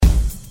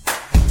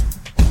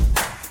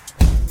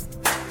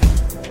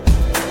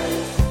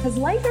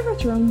life ever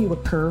thrown you a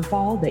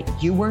curveball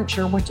that you weren't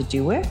sure what to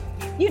do with?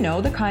 You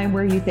know, the kind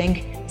where you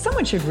think,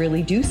 someone should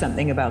really do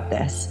something about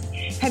this.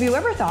 Have you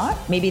ever thought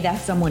maybe that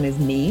someone is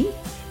me?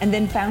 And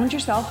then found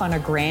yourself on a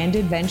grand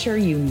adventure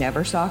you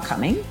never saw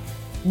coming?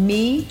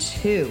 Me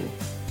too.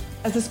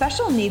 As a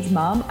special needs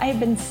mom, I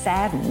have been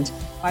saddened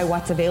by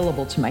what's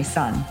available to my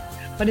son.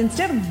 But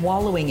instead of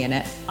wallowing in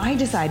it, I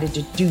decided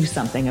to do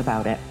something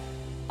about it.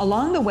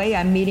 Along the way,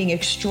 I'm meeting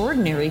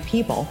extraordinary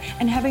people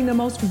and having the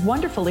most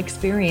wonderful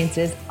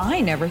experiences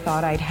I never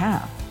thought I'd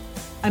have.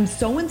 I'm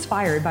so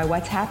inspired by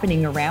what's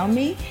happening around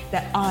me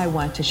that I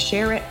want to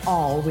share it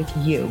all with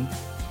you.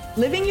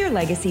 Living Your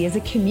Legacy is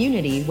a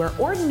community where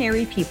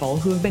ordinary people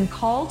who have been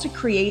called to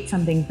create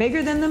something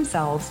bigger than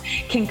themselves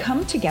can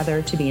come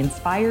together to be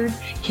inspired,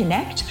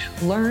 connect,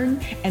 learn,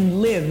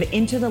 and live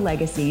into the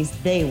legacies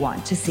they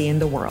want to see in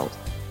the world.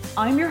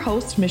 I'm your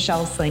host,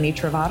 Michelle Slaney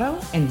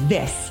Travato, and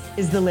this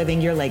is the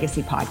Living Your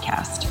Legacy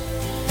podcast.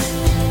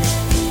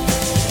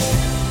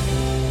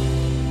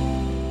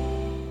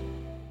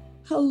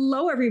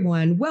 Hello,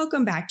 everyone.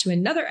 Welcome back to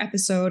another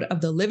episode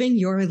of the Living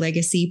Your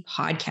Legacy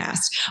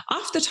podcast.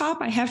 Off the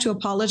top, I have to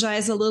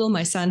apologize a little.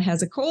 My son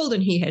has a cold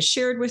and he has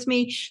shared with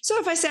me. So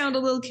if I sound a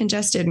little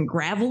congested and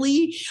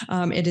gravelly,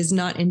 it is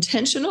not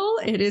intentional.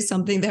 It is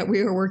something that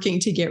we are working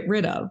to get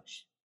rid of.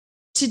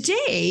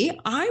 Today,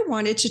 I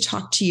wanted to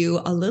talk to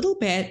you a little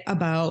bit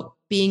about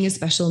being a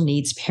special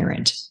needs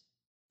parent.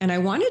 And I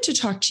wanted to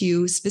talk to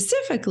you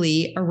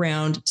specifically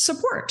around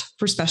support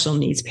for special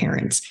needs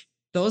parents.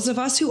 Those of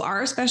us who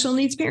are special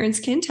needs parents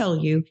can tell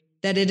you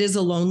that it is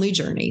a lonely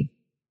journey.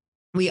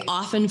 We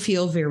often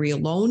feel very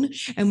alone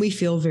and we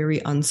feel very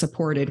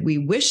unsupported. We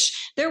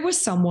wish there was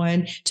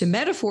someone to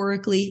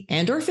metaphorically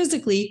and or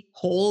physically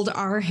hold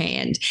our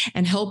hand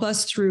and help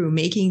us through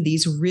making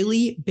these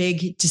really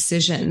big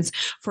decisions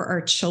for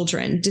our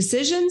children,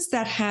 decisions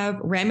that have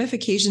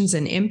ramifications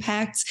and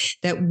impacts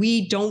that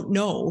we don't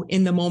know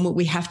in the moment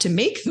we have to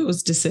make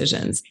those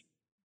decisions.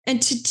 And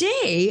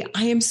today,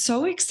 I am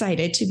so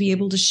excited to be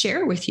able to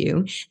share with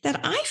you that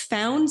I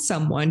found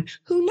someone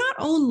who not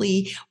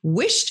only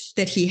wished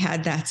that he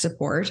had that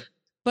support,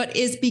 but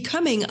is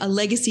becoming a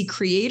legacy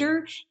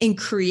creator and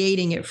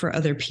creating it for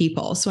other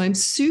people. So I'm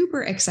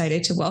super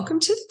excited to welcome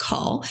to the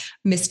call,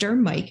 Mr.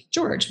 Mike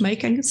George.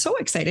 Mike, I'm so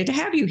excited to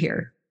have you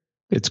here.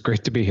 It's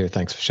great to be here.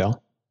 Thanks,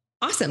 Michelle.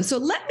 Awesome. So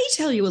let me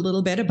tell you a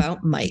little bit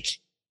about Mike.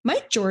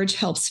 Mike George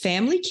helps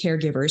family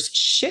caregivers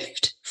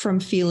shift from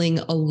feeling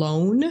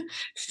alone,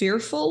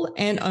 fearful,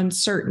 and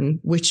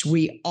uncertain, which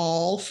we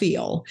all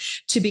feel,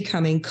 to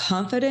becoming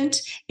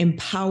confident,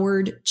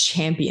 empowered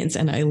champions.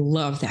 And I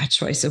love that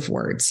choice of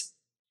words.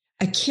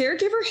 A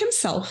caregiver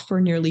himself for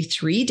nearly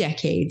 3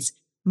 decades,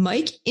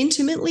 Mike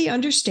intimately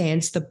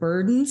understands the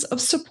burdens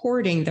of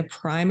supporting the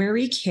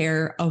primary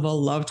care of a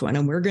loved one.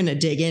 And we're going to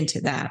dig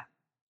into that.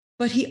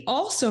 But he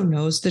also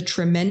knows the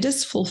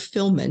tremendous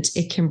fulfillment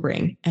it can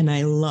bring. And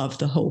I love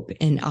the hope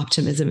and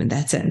optimism in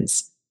that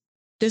sense.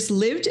 This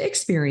lived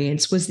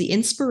experience was the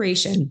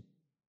inspiration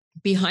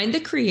behind the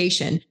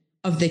creation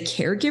of the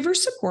Caregiver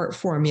Support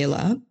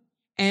Formula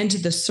and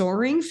the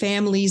Soaring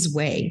Families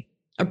Way,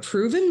 a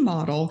proven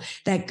model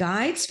that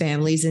guides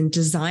families in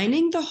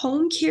designing the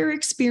home care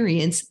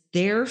experience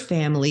their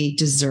family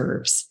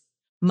deserves.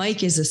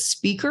 Mike is a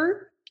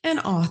speaker, an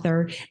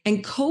author,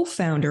 and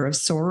co-founder of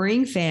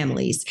Soaring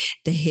Families,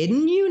 the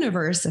hidden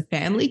universe of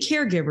family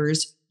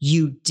caregivers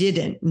you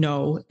didn't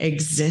know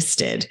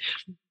existed.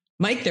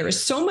 Mike, there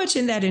is so much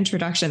in that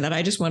introduction that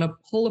I just want to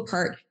pull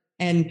apart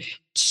and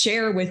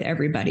share with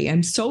everybody.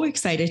 I'm so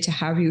excited to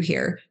have you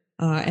here.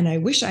 And I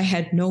wish I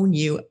had known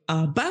you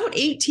about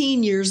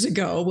 18 years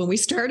ago when we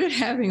started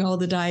having all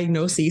the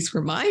diagnoses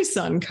for my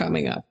son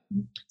coming up.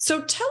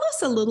 So tell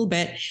us a little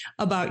bit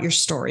about your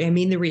story. I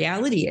mean, the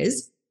reality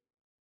is,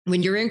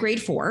 when you're in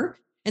grade 4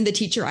 and the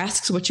teacher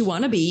asks what you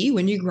want to be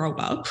when you grow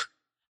up,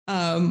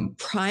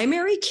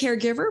 primary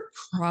caregiver,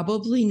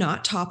 probably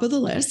not top of the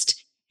list,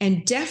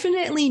 and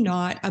definitely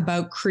not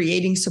about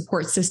creating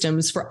support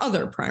systems for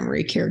other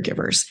primary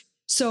caregivers.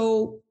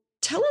 So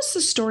tell us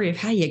the story of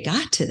how you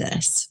got to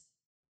this.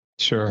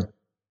 Sure.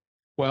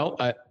 Well,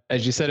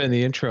 as you said in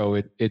the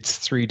intro, it's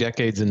 3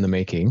 decades in the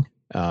making.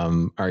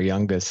 Our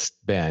youngest,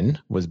 Ben,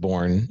 was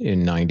born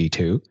in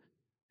 92,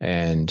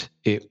 and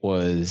it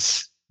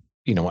was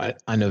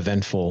an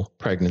eventful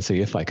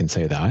pregnancy, if I can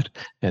say that.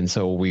 And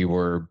so we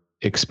were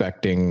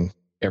expecting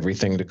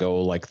everything to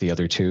go like the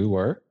other 2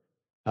 were,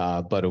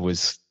 but it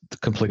was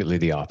completely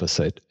the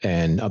opposite.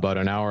 And about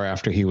an hour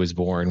after he was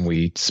born,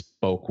 we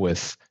spoke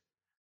with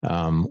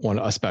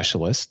a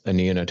specialist, a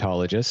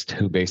neonatologist,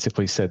 who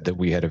basically said that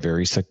we had a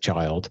very sick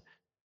child,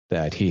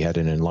 that he had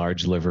an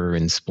enlarged liver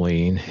and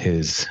spleen.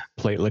 His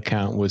platelet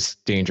count was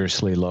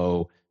dangerously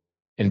low,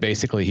 and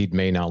basically he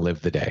may not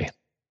live the day.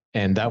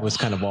 And that was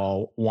kind of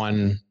all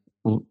one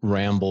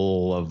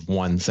ramble of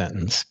one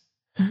sentence.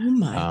 Oh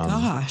my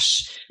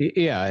gosh.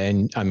 Yeah.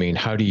 And I mean,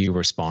 how do you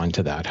respond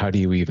to that? How do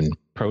you even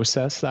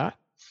process that?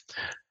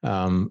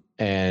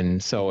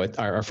 And so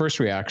our first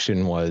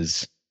reaction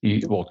was,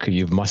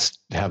 you must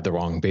have the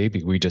wrong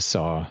baby. We just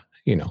saw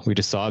we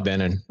just saw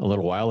Ben a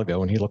little while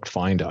ago and he looked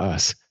fine to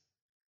us.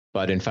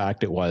 But in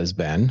fact, it was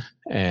Ben.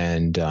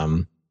 And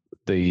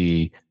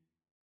it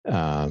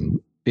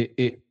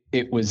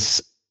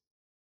was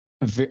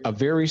a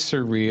very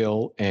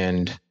surreal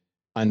and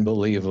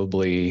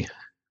unbelievably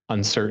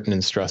uncertain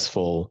and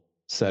stressful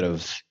set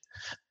of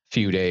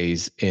few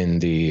days in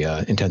the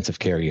intensive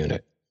care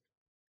unit.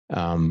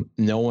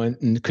 No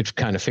one could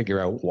kind of figure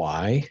out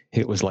why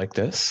it was like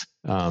this,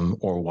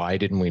 or why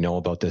didn't we know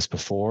about this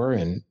before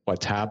and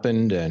what's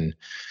happened.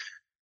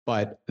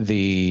 But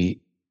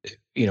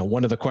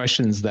one of the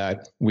questions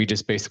that we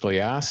just basically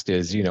asked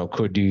is,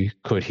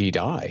 could he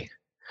die?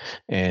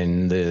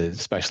 And the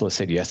specialist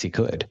said, yes, he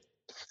could.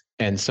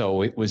 And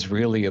so it was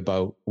really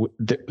about,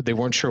 they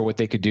weren't sure what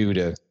they could do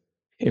to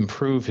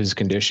improve his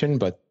condition,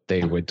 but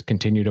they would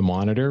continue to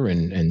monitor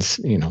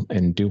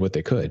and do what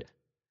they could.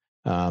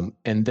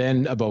 And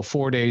then about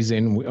 4 days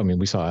in,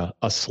 we saw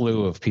a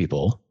slew of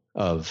people,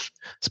 of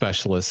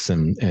specialists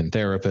and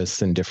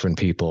therapists and different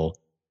people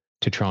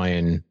to try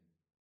and,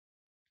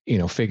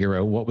 figure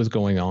out what was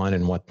going on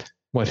and what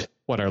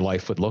our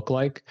life would look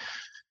like.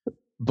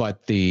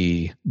 But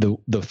the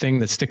thing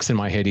that sticks in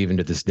my head even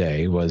to this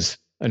day was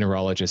a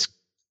neurologist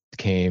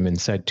came and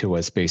said to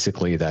us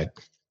basically that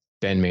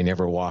Ben may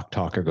never walk,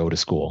 talk, or go to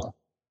school.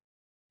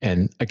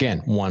 And again,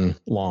 one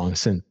long,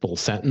 simple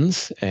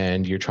sentence,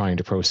 and you're trying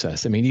to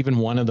process. Even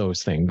one of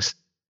those things,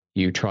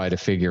 you try to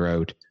figure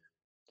out,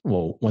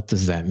 well, what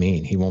does that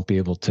mean? He won't be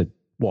able to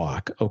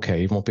walk.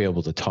 Okay, he won't be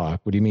able to talk.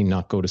 What do you mean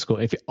not go to school?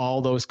 If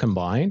all those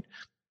combined,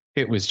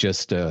 it was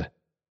just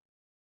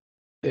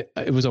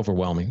it was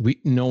overwhelming.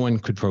 No one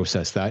could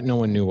process that. No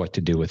one knew what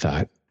to do with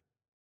that.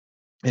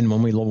 And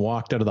when we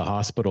walked out of the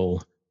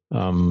hospital,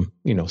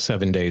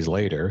 7 days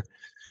later,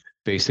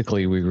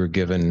 basically we were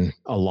given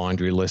a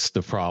laundry list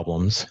of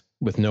problems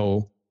with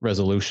no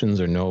resolutions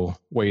or no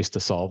ways to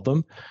solve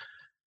them.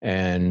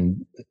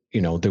 And,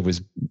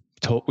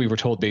 we were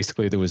told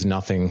basically there was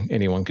nothing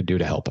anyone could do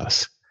to help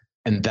us.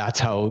 And that's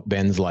how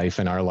Ben's life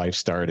and our life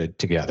started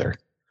together.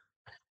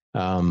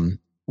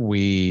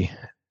 We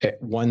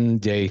one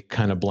day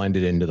kind of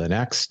blended into the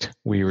next.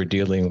 We were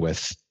dealing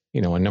with,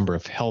 a number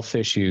of health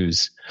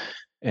issues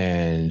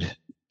and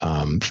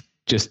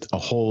just a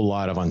whole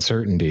lot of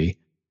uncertainty.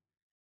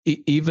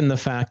 Even the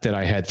fact that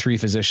I had 3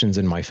 physicians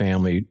in my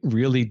family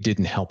really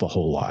didn't help a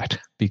whole lot,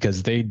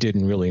 because they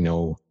didn't really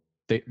know.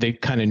 They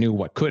kind of knew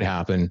what could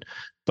happen,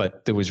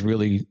 but there was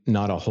really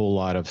not a whole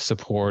lot of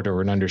support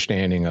or an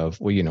understanding of,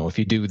 well, if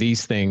you do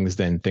these things,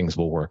 then things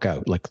will work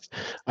out. Like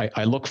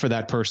I look for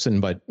that person,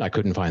 but I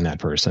couldn't find that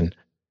person.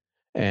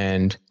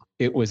 And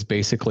it was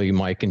basically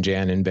Mike and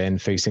Jan and Ben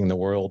facing the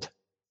world,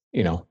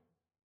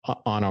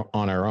 on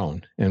our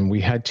own. And we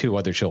had 2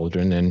 other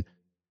children, and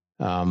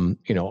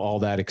all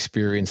that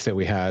experience that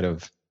we had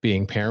of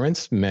being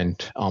parents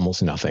meant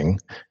almost nothing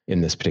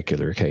in this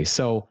particular case.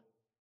 So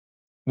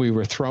we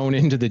were thrown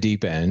into the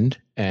deep end,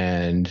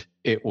 and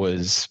it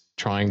was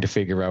trying to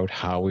figure out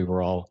how we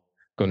were all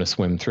going to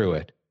swim through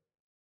it.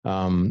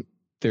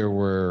 There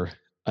were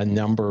a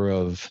number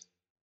of,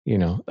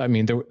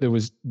 there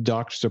was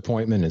doctor's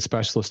appointment and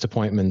specialist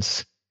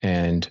appointments,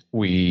 and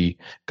we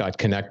got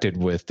connected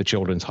with the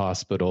Children's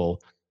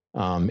Hospital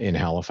in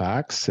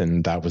Halifax,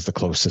 and that was the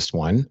closest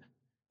one.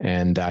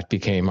 And that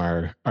became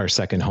our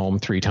second home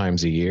 3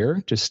 times a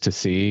year, just to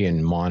see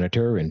and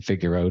monitor and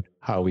figure out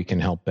how we can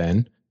help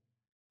Ben.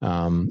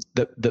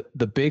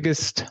 The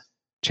biggest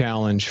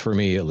challenge for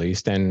me, at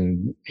least,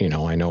 and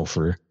I know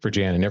for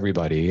Jan and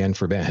everybody, and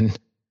for Ben,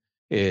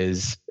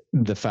 is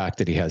the fact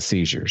that he has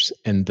seizures,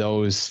 and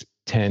those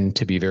tend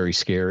to be very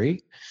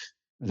scary.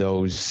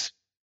 Those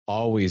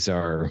always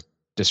are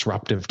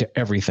disruptive to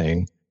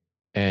everything,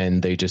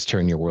 and they just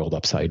turn your world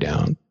upside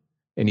down.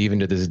 And even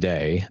to this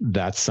day,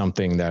 that's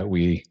something that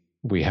we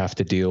have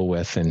to deal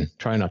with and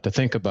try not to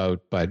think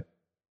about, but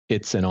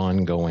it's an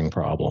ongoing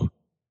problem.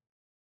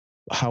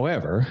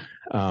 However,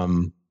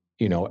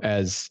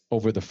 as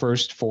over the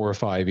first 4 or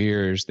 5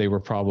 years, they were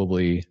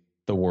probably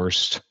the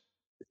worst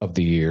of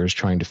the years,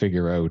 trying to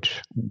figure out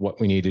what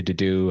we needed to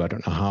do. I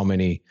don't know how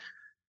many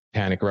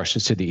panic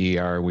rushes to the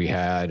ER we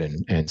had,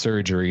 and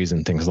surgeries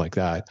and things like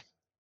that.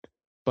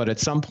 But at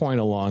some point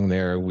along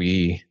there,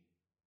 we,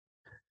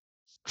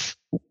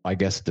 I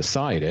guess,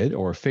 decided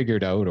or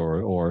figured out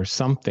or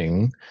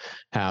something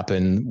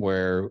happened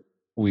where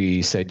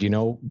we said,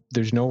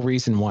 there's no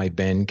reason why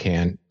Ben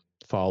can't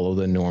follow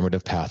the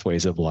normative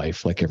pathways of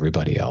life like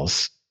everybody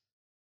else.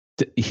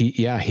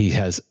 He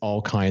has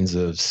all kinds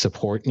of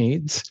support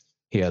needs.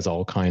 He has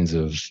all kinds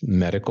of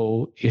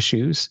medical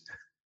issues,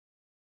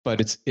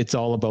 but it's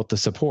all about the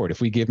support.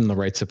 If we give him the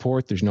right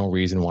support, there's no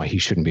reason why he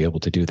shouldn't be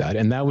able to do that.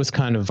 And that was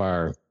kind of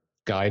our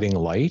guiding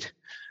light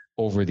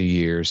over the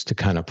years to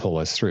kind of pull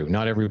us through.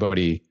 Not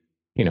everybody,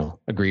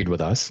 agreed with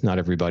us. Not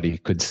everybody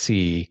could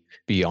see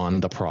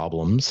beyond the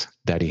problems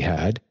that he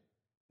had.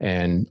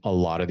 And a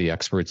lot of the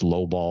experts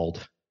lowballed,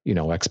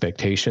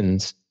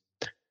 expectations,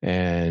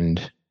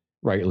 and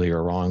rightly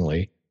or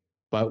wrongly.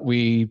 But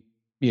we,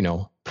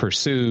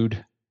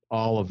 pursued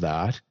all of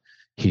that.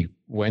 He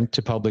went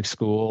to public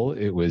school.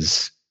 It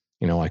was,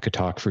 I could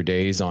talk for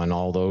days on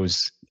all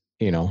those,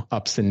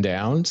 ups and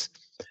downs,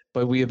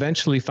 but we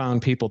eventually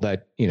found people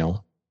that,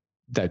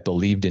 that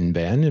believed in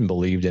Ben and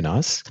believed in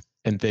us.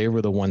 And they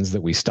were the ones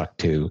that we stuck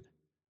to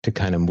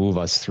kind of move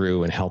us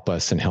through and help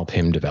us and help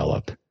him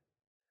develop.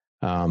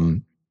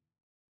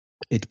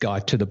 It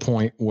got to the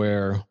point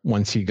where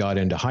once he got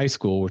into high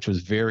school, which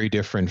was very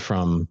different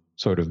from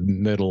sort of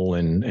middle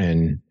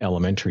and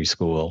elementary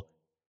school,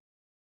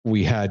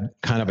 we had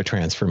kind of a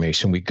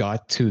transformation. We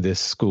got to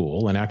this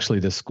school, and actually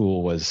this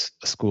school was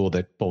a school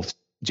that both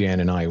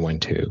Jan and I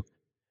went to.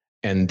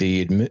 And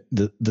the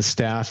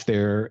staff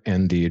there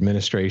and the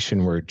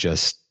administration were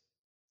just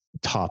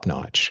top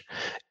notch.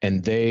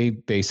 And they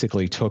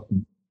basically took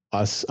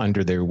us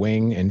under their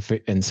wing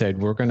and said,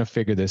 we're going to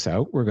figure this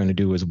out. We're going to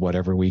do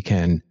whatever we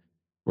can.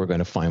 We're going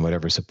to find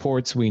whatever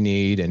supports we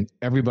need. And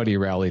everybody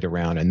rallied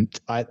around. And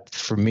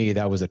for me,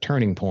 that was a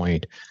turning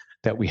point,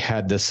 that we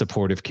had this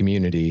supportive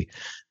community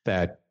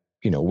that,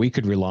 we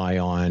could rely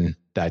on,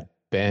 that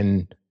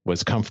Ben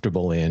was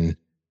comfortable in.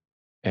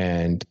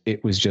 And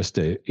it was just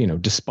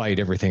despite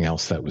everything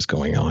else that was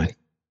going on.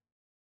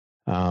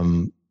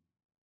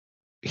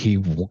 He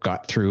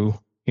got through,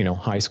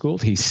 high school.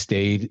 He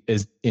stayed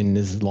as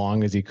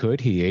long as he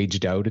could. He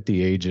aged out at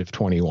the age of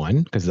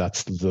 21, because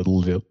that's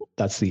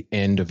the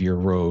end of your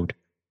road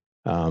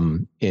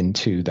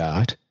into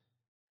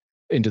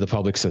the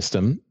public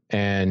system.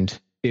 And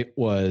it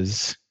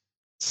was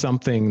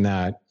something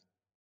that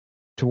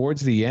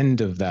towards the end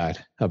of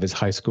his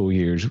high school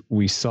years,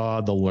 we saw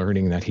the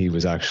learning that he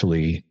was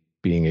actually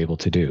being able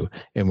to do.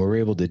 And we're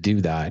able to do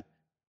that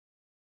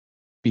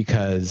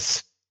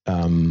because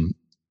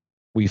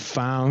we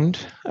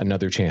found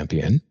another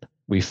champion.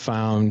 We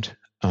found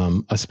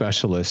a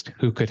specialist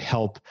who could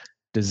help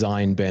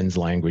design Ben's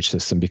language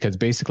system, because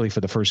basically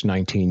for the first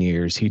 19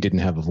 years, he didn't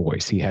have a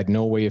voice. He had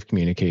no way of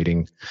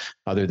communicating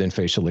other than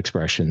facial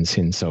expressions.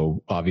 And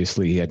so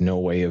obviously he had no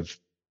way of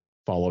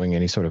following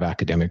any sort of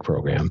academic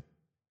program.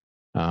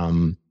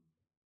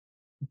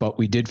 But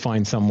we did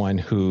find someone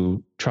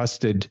who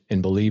trusted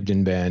and believed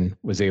in Ben,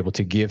 was able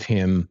to give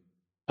him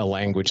a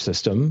language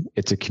system.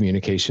 It's a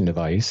communication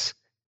device.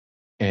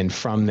 And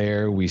from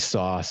there, we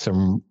saw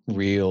some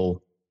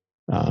real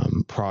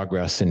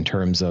progress in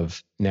terms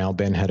of now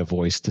Ben had a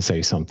voice to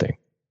say something.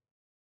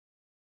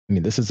 I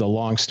mean, this is a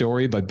long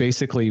story, but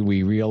basically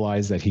we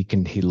realized that he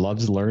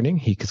loves learning.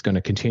 He's going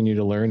to continue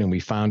to learn. And we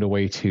found a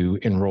way to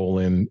enroll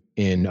him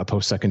in a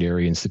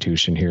post-secondary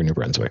institution here in New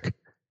Brunswick.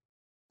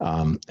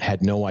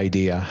 Had no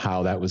idea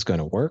how that was going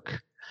to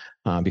work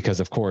because,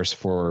 of course,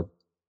 for,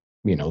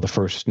 the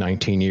first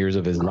 19 years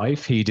of his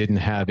life, he didn't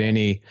have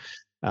any,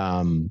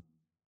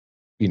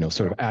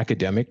 sort of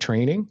academic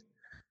training.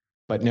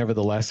 But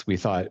nevertheless, we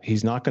thought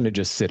he's not going to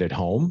just sit at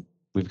home.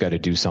 We've got to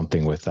do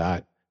something with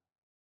that.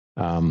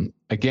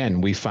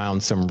 Again, we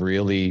found some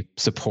really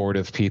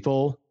supportive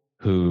people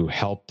who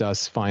helped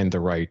us find the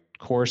right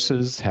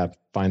courses,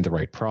 find the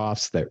right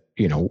profs that,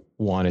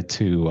 wanted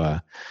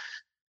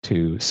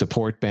to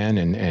support Ben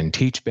and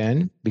teach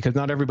Ben, because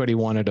not everybody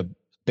wanted a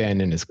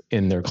Ben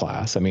in their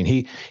class. I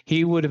mean,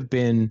 he would have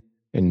been,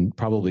 and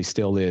probably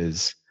still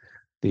is,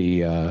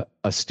 a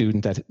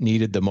student that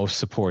needed the most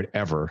support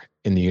ever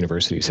in the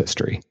university's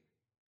history.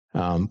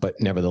 But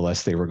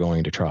nevertheless, they were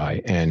going to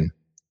try. And,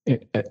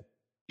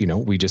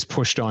 we just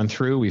pushed on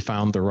through. We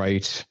found the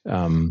right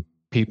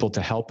people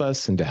to help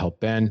us and to help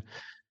Ben.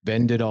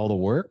 Ben did all the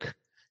work.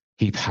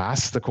 He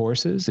passed the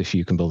courses, if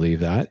you can believe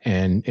that.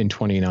 And in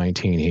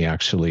 2019, he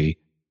actually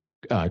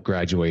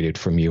graduated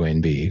from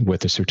UNB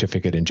with a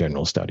certificate in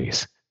general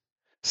studies.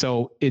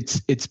 So it's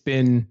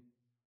been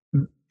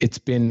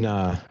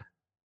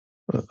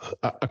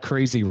a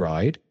crazy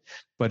ride,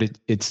 but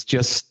it's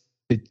just,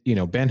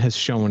 Ben has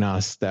shown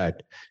us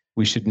that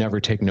we should never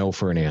take no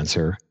for an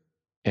answer.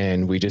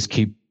 And we just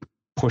keep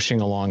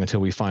pushing along until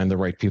we find the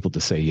right people to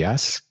say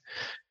yes.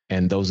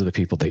 And those are the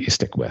people that you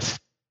stick with.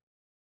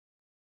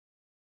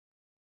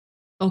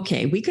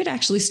 Okay, we could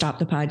actually stop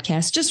the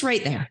podcast just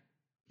right there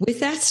with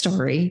that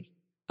story,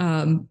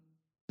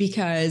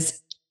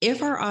 because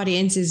if our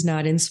audience is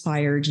not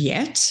inspired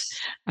yet,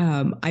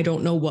 I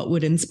don't know what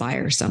would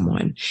inspire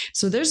someone.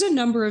 So there's a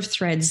number of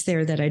threads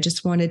there that I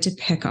just wanted to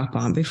pick up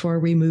on before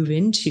we move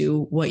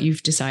into what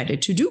you've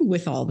decided to do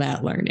with all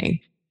that learning.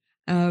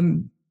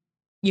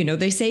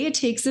 They say it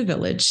takes a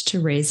village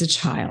to raise a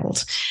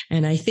child.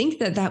 And I think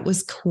that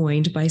was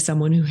coined by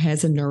someone who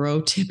has a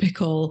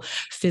neurotypical,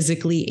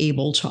 physically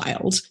able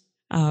child.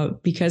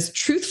 Because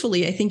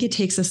truthfully, I think it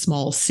takes a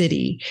small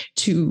city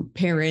to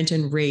parent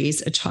and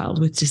raise a child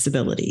with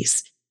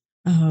disabilities.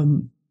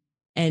 And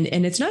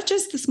it's not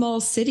just the small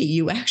city.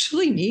 You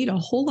actually need a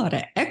whole lot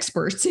of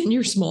experts in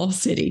your small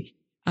city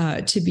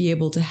to be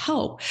able to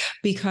help.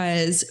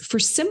 Because for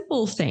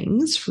simple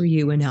things for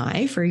you and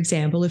I, for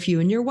example, if you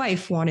and your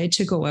wife wanted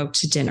to go out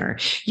to dinner,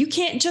 you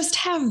can't just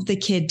have the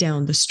kid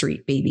down the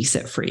street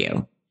babysit for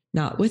you.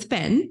 Not with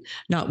Ben,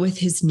 not with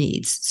his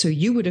needs. So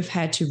you would have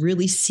had to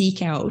really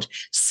seek out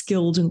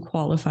skilled and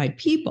qualified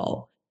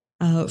people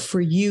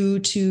for you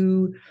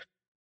to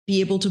be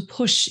able to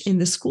push in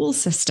the school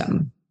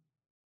system.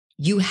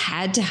 You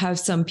had to have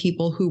some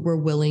people who were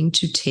willing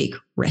to take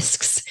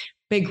risks,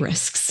 big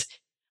risks.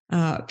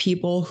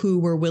 People who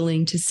were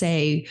willing to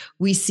say,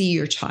 we see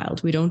your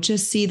child. We don't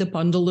just see the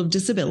bundle of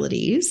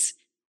disabilities.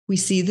 We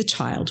see the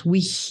child. We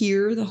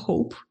hear the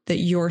hope that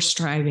you're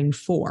striving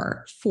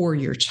for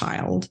your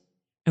child.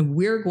 And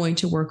we're going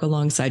to work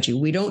alongside you.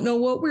 We don't know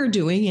what we're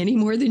doing any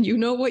more than you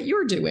know what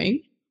you're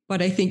doing.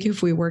 But I think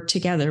if we work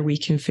together, we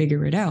can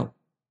figure it out.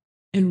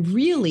 And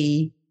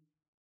really,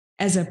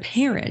 as a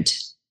parent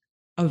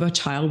of a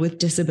child with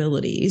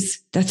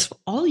disabilities, that's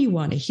all you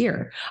want to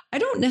hear. I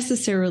don't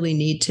necessarily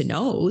need to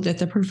know that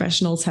the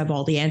professionals have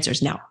all the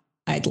answers. Now,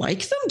 I'd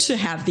like them to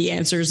have the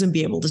answers and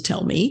be able to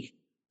tell me.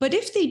 But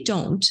if they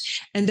don't,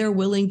 and they're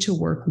willing to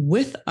work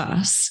with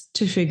us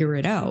to figure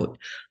it out,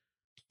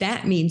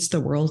 that means the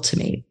world to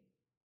me.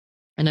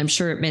 And I'm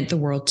sure it meant the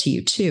world to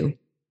you too.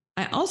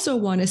 I also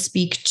want to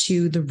speak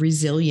to the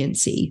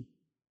resiliency.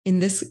 In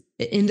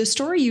the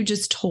story you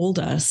just told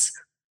us,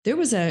 there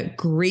was a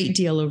great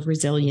deal of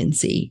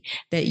resiliency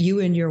that you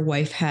and your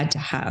wife had to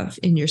have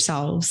in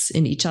yourselves,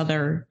 in each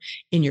other,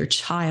 in your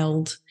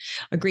child.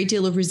 A great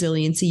deal of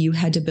resiliency you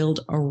had to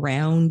build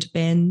around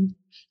Ben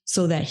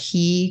so that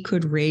he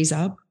could raise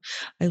up.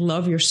 I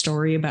love your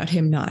story about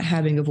him not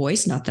having a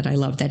voice. Not that I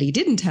love that he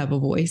didn't have a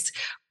voice,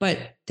 but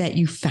that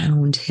you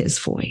found his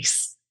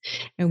voice.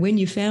 And when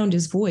you found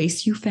his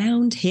voice, you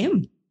found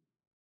him.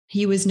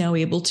 He was now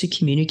able to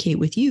communicate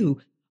with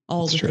you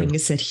all the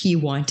things that he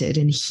wanted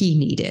and he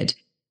needed.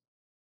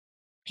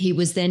 He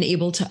was then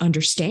able to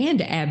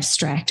understand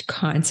abstract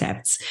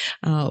concepts,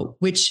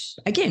 which,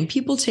 again,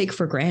 people take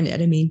for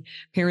granted. I mean,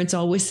 parents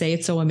always say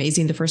it's so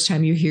amazing the first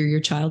time you hear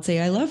your child say,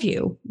 I love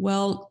you.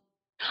 Well,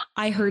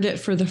 I heard it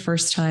for the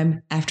first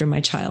time after my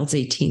child's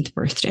 18th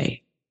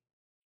birthday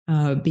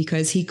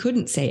because he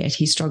couldn't say it.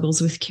 He struggles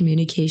with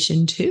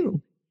communication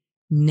too.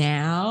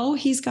 Now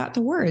he's got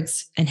the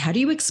words. And how do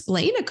you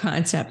explain a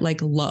concept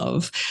like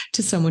love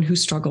to someone who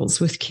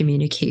struggles with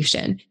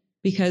communication?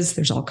 Because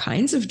there's all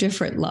kinds of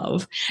different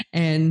love.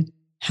 And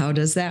how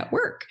does that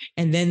work?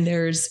 And then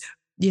there's,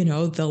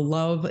 the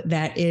love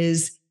that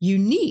is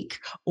unique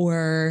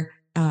or,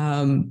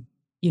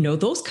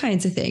 those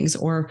kinds of things,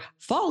 or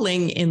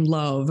falling in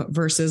love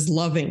versus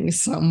loving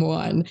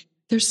someone.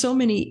 There's so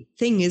many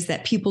things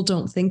that people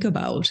don't think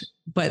about,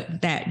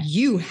 but that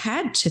you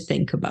had to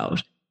think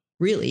about.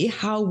 Really,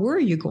 how were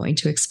you going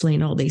to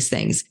explain all these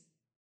things?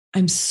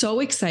 I'm so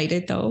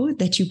excited, though,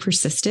 that you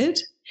persisted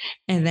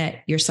and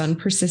that your son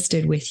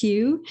persisted with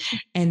you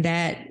and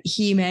that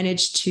he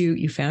managed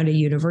you found a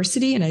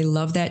university. And I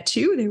love that,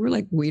 too. They were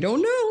like, we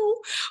don't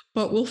know,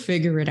 but we'll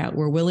figure it out.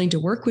 We're willing to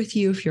work with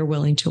you if you're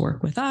willing to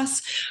work with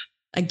us.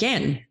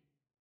 Again,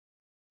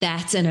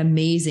 that's an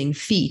amazing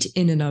feat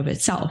in and of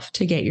itself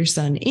to get your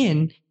son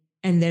in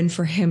and then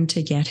for him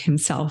to get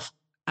himself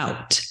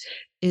out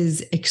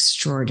is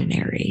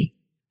extraordinary.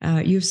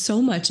 You have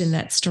so much in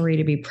that story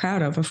to be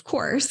proud of. Of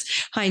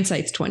course,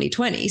 hindsight's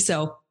 2020.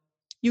 So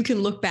you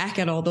can look back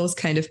at all those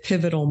kind of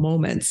pivotal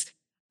moments.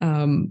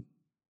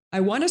 I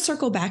want to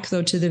circle back,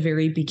 though, to the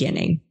very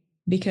beginning,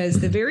 because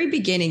the very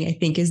beginning, I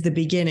think, is the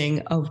beginning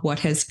of what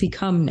has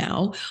become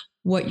now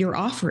what you're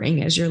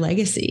offering as your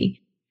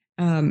legacy.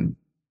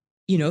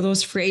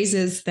 Those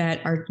phrases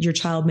that your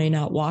child may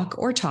not walk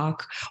or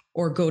talk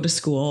or go to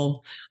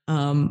school.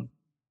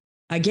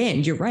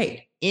 Again, you're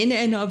right. In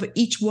and of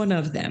each one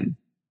of them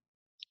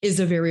is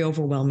a very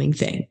overwhelming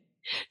thing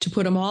to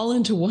put them all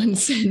into one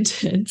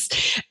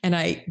sentence. And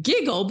I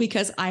giggle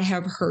because I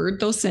have heard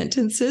those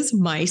sentences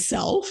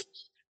myself.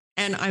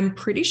 And I'm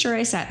pretty sure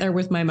I sat there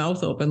with my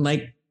mouth open,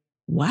 like,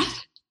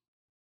 what?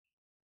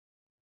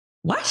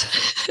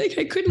 Like,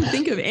 I couldn't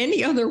think of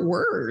any other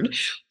word.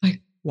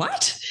 Like,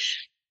 what?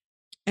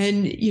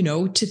 And,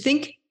 to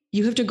think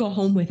you have to go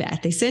home with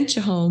that. They sent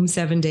you home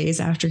 7 days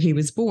after he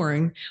was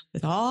born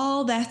with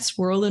all that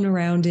swirling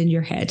around in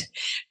your head.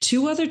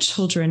 2 other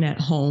children at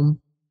home.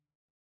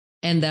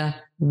 And the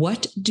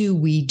what do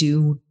we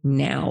do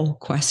now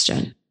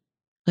question.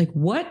 Like,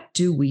 what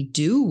do we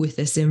do with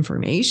this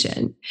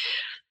information?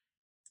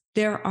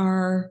 There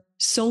are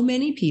so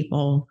many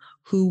people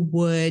who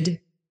would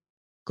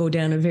go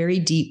down a very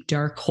deep,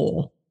 dark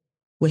hole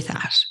with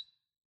that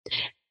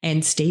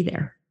and stay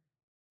there.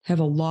 Have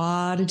a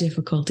lot of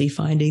difficulty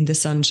finding the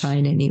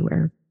sunshine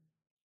anywhere.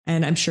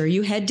 And I'm sure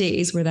you had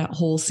days where that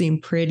hole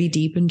seemed pretty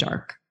deep and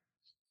dark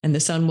and the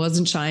sun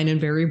wasn't shining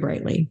very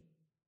brightly.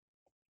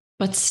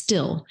 But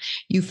still,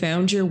 you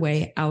found your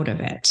way out of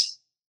it.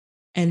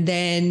 And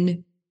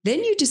then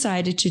you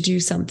decided to do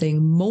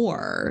something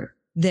more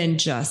than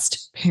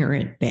just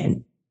parent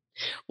Ben.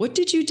 What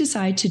did you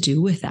decide to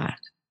do with that?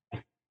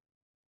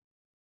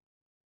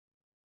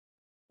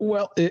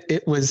 Well,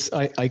 it was,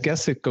 I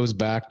guess it goes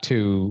back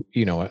to,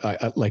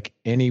 I like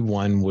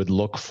anyone would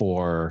look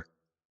for,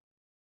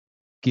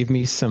 give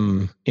me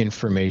some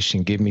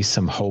information, give me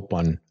some hope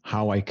on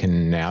how I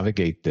can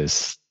navigate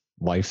this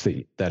life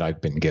that I've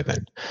been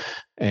given,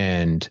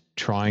 and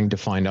trying to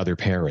find other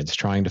parents,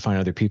 trying to find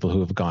other people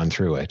who have gone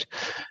through it.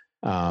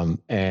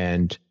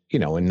 And,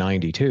 in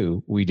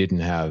 92, we didn't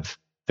have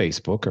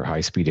Facebook or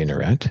high-speed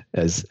internet,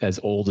 as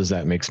old as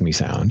that makes me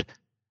sound.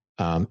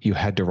 You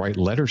had to write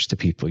letters to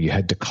people. You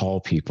had to call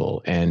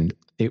people. And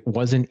it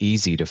wasn't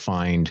easy to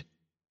find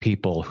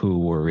people who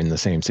were in the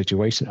same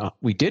situation.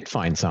 We did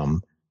find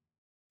some,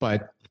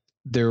 but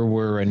there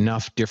were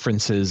enough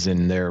differences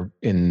in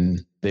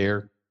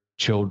their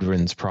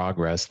children's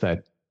progress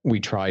that we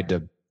tried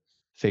to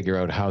figure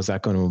out, how's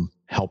that going to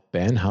help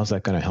Ben? How's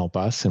that going to help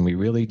us? And we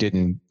really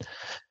didn't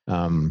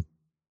find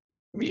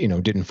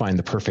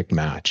the perfect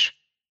match.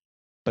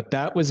 But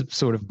that was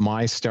sort of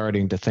my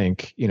starting to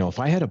think, if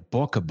I had a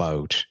book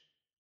about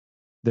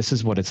this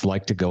is what it's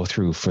like to go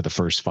through for the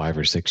first 5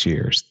 or 6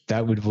 years,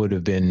 that would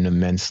have been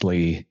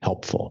immensely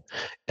helpful.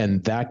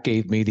 And that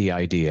gave me the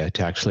idea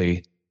to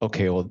actually,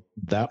 okay, well,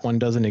 that one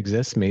doesn't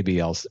exist.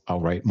 Maybe I'll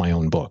write my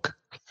own book.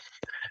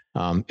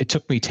 It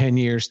took me 10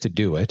 years to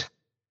do it,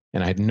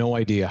 and I had no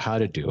idea how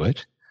to do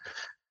it,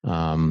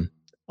 on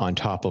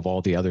top of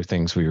all the other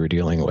things we were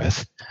dealing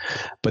with.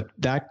 But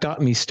that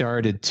got me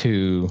started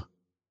to,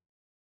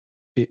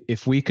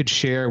 if we could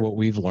share what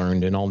we've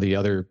learned and all the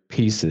other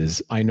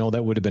pieces, I know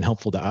that would have been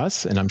helpful to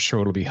us, and I'm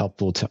sure it'll be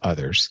helpful to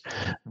others.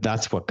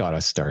 That's what got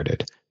us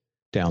started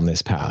down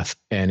this path.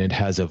 And it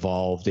has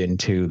evolved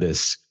into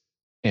this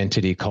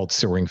entity called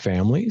Soaring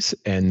Families.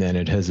 And then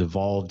it has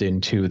evolved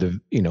into the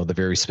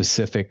very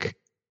specific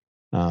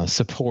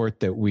support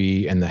that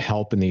and the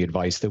help and the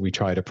advice that we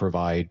try to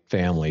provide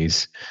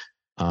families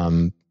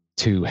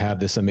to have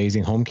this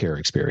amazing home care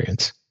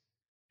experience.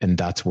 And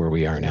that's where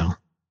we are now.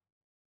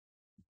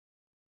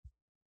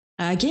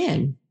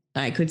 Again,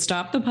 I could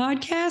stop the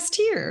podcast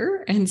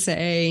here and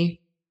say,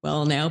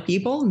 well, now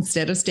people,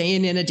 instead of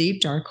staying in a deep,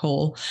 dark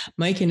hole,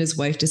 Mike and his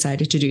wife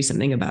decided to do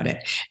something about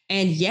it.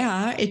 And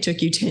yeah, it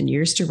took you 10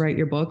 years to write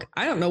your book.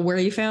 I don't know where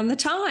you found the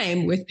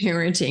time with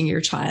parenting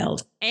your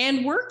child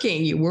and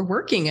working. You were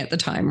working at the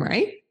time,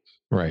 right?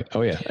 Right.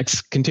 Oh, yeah.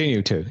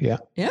 Continue to. Yeah.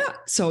 Yeah.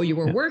 So you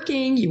were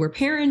working, you were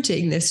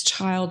parenting this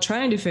child,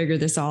 trying to figure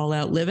this all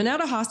out, living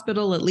out of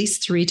hospital at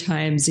least 3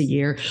 times a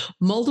year,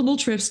 multiple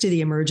trips to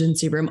the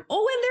emergency room.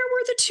 Oh, and there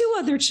were the 2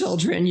 other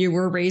children you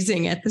were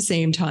raising at the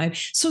same time.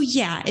 So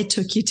yeah, it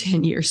took you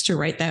 10 years to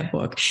write that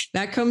book.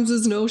 That comes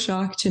as no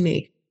shock to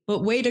me.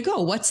 But way to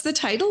go. What's the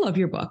title of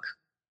your book?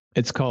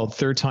 It's called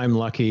Third Time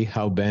Lucky,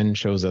 How Ben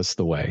Shows Us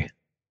the Way.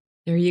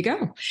 There you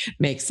go.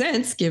 Makes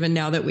sense, given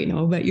now that we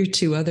know about your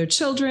 2 other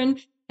children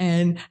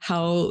and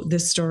how the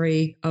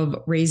story of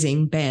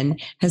raising Ben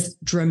has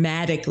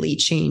dramatically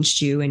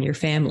changed you and your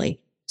family.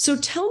 So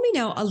tell me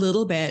now a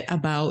little bit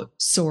about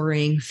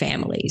Soaring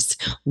Families.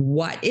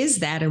 What is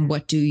that and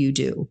what do you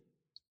do?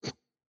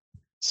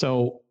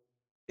 So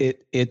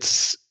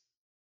it's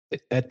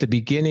at the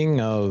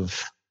beginning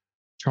of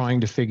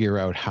trying to figure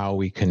out how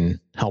we can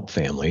help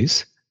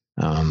families.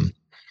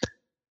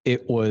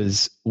 It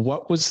was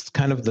what was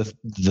kind of the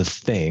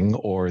thing,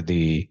 or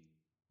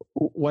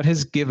what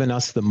has given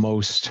us the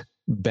most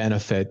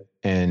benefit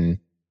and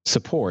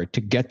support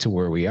to get to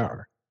where we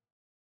are.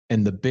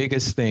 And the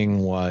biggest thing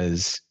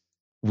was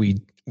we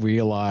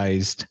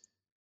realized,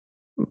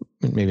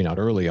 maybe not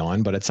early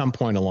on, but at some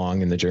point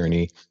along in the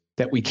journey,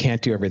 that we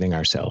can't do everything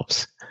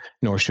ourselves,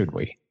 nor should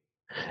we.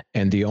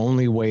 And the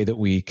only way that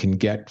we can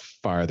get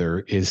farther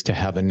is to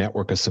have a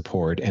network of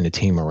support and a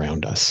team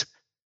around us.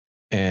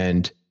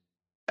 And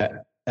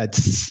at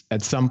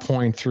some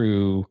point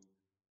through,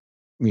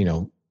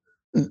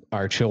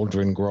 our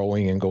children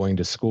growing and going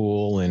to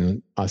school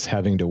and us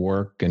having to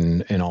work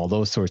and all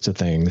those sorts of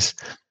things,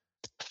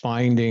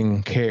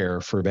 finding care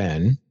for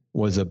Ben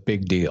was a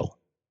big deal.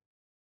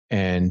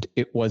 And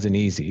it wasn't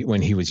easy.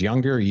 When he was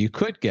younger, you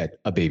could get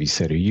a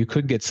babysitter. You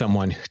could get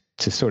someone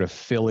to sort of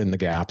fill in the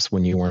gaps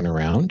when you weren't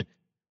around.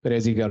 But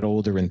as he got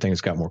older and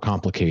things got more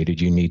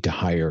complicated, you need to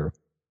hire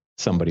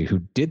somebody who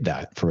did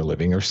that for a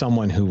living, or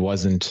someone who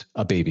wasn't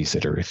a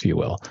babysitter, if you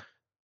will.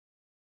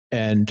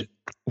 And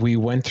we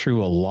went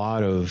through a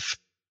lot of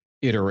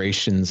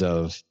iterations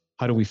of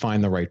how do we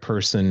find the right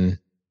person?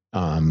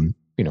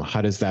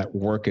 How does that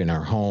work in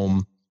our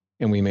home?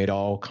 And we made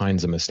all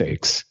kinds of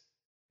mistakes,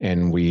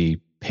 and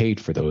we paid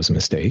for those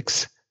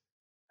mistakes.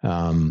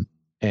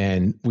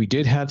 And we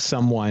did have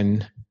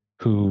someone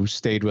who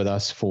stayed with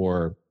us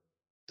for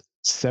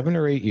 7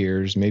 or 8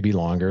 years, maybe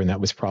longer. And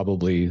that was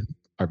probably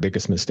our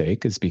biggest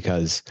mistake, is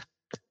because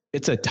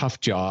it's a tough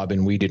job,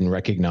 and we didn't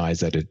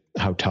recognize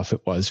how tough it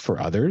was for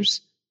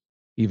others,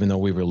 even though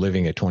we were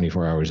living it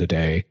 24 hours a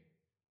day.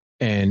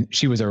 And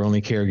she was our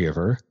only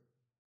caregiver.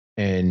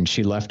 And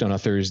she left on a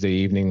Thursday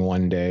evening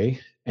one day,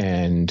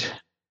 and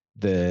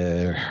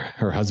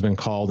her husband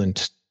called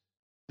and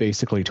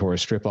basically tore a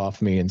strip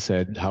off me and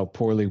said how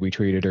poorly we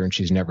treated her, and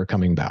she's never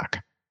coming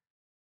back.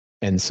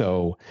 And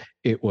so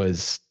it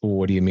was,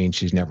 what do you mean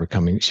she's never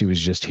coming? She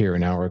was just here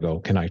an hour ago.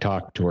 Can I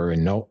talk to her?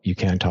 And no, you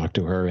can't talk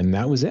to her. And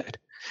that was it.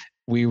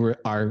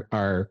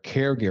 Our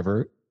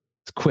caregiver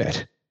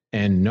quit,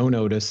 and no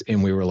notice,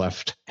 and we were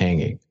left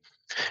hanging.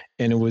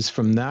 And it was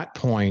from that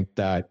point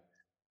that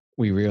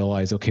we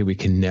realized, okay, we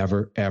can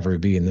never, ever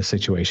be in this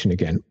situation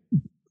again.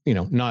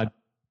 Not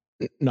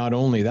not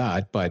only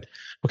that, but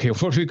okay,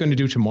 what are we going to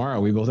do tomorrow?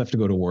 We both have to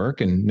go to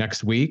work, and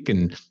next week,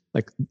 and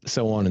like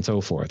so on and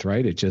so forth,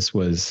 right? It just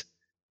was,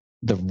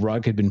 the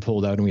rug had been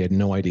pulled out and we had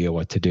no idea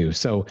what to do.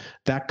 So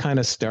that kind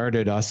of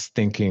started us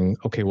thinking,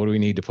 okay, what do we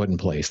need to put in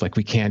place? Like,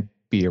 we can't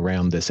be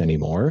around this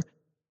anymore.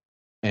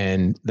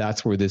 And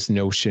that's where this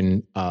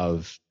notion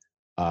of,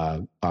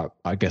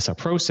 I guess, a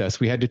process,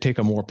 we had to take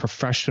a more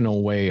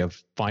professional way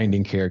of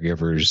finding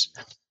caregivers,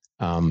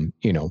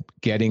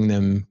 getting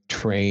them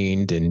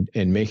trained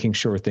and making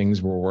sure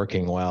things were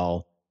working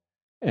well.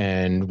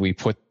 And we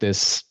put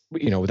this,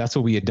 that's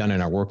what we had done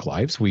in our work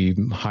lives. We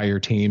hire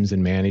teams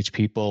and manage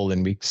people,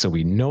 and so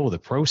we know the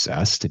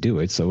process to do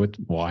it. So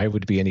why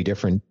would it be any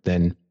different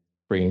than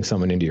bringing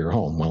someone into your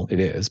home? Well, it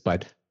is,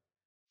 but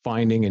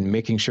finding and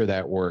making sure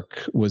that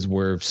work was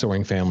where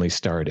Soaring Family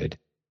started.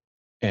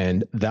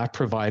 And that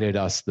provided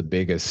us the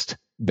biggest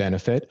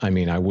benefit. I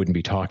mean, I wouldn't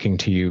be talking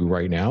to you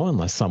right now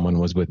unless someone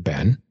was with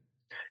Ben.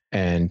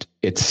 And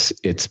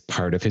it's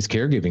part of his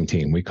caregiving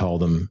team. We call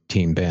them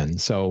Team Ben.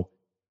 So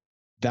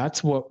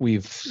that's what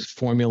we've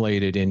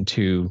formulated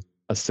into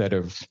a set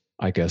of,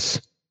 I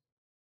guess,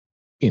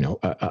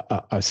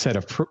 a set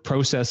of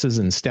processes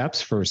and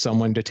steps for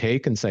someone to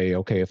take and say,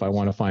 okay, if I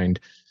want to find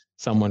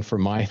someone for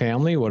my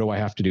family, what do I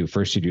have to do?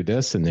 First, you do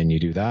this, and then you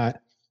do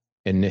that.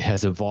 And it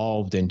has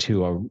evolved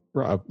into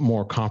a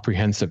more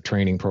comprehensive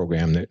training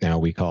program that now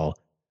we call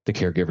the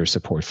Caregiver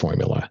Support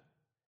Formula.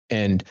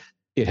 And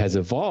it has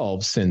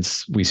evolved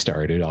since we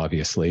started,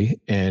 obviously.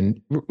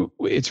 And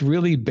it's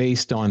really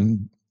based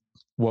on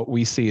what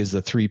we see as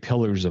the three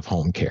pillars of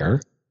home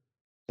care.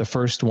 The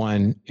first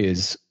one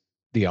is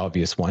the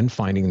obvious one,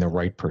 finding the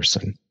right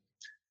person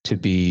to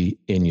be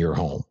in your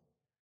home.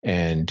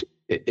 And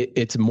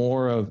it's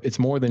more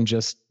than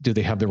just, do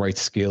they have the right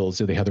skills?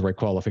 Do they have the right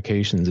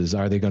qualifications?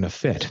 Are they going to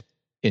fit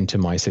into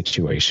my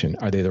situation?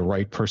 Are they the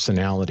right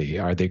personality?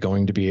 Are they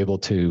going to be able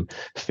to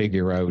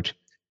figure out,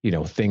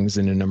 things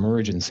in an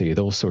emergency,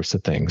 those sorts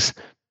of things?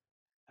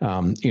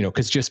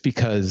 Because just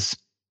because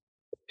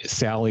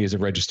Sally is a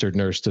registered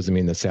nurse doesn't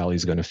mean that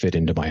Sally's going to fit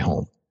into my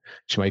home.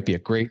 She might be a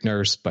great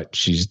nurse, but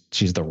she's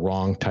the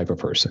wrong type of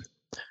person.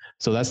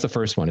 So that's the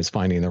first one, is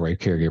finding the right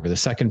caregiver. The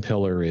second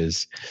pillar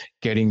is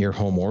getting your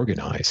home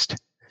organized,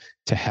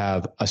 to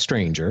have a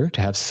stranger,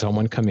 to have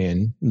someone come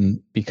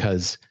in,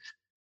 because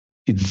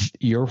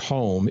your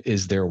home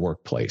is their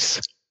workplace.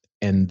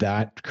 And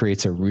that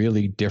creates a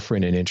really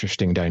different and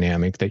interesting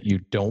dynamic that you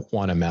don't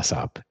want to mess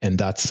up. And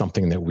that's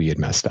something that we had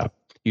messed up.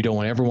 You don't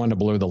want everyone to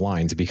blur the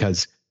lines,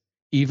 because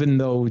even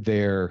though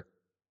they're,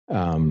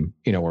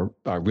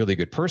 a really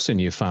good person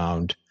you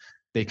found,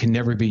 they can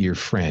never be your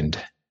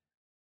friend,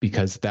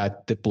 because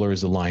that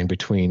blurs the line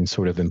between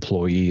sort of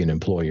employee and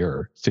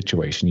employer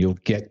situation. You'll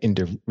get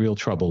into real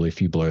trouble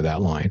if you blur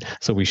that line.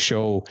 So we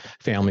show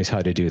families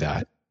how to do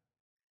that.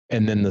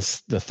 And then the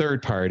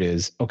third part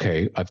is,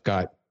 okay, I've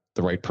got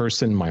the right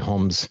person. My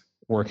home's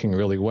working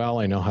really well.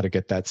 I know how to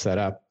get that set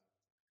up.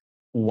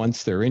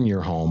 Once they're in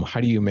your home, how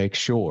do you make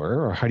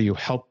sure, or how do you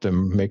help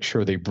them make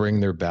sure they bring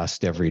their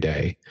best every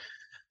day,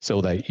 so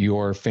that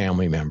your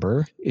family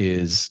member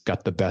is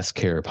got the best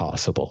care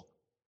possible?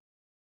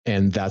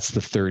 And that's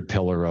the third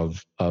pillar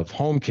of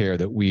home care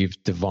that we've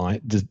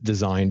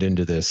designed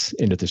into this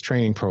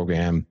training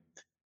program.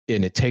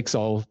 And it takes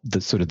all the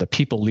sort of the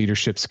people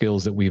leadership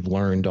skills that we've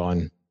learned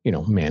on,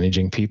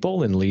 managing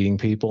people and leading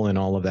people and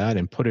all of that,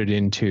 and put it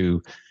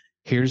into,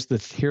 here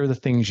are the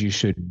things you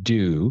should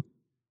do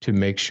to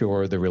make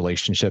sure the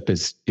relationship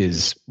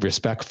is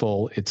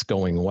respectful, it's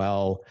going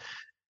well.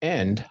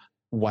 And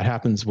what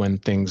happens when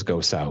things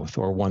go south,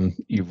 or when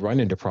you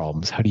run into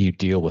problems? How do you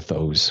deal with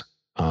those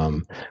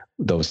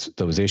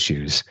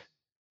issues?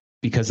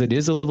 Because it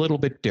is a little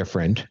bit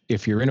different.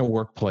 If you're in a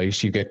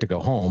workplace, you get to go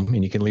home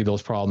and you can leave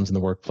those problems in the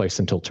workplace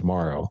until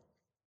tomorrow.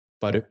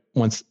 But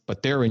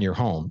they're in your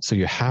home, so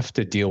you have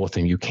to deal with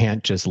them. You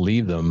can't just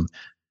leave them.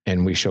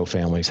 And we show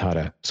families how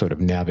to sort of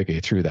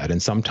navigate through that.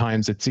 And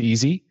sometimes it's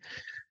easy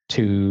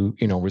to,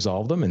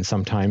 resolve them, and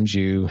sometimes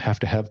you have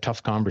to have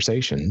tough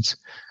conversations.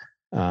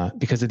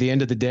 Because at the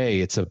end of the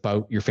day, it's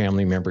about your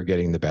family member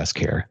getting the best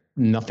care.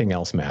 Nothing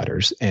else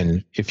matters.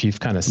 And if you've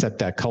kind of set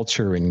that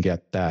culture and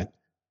get that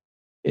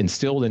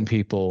instilled in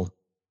people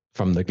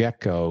from the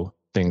get-go,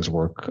 things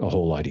work a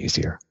whole lot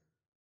easier.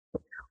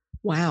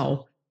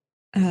 Wow.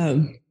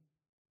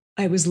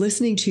 I was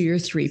listening to your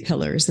three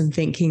pillars and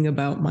thinking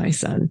about my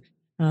son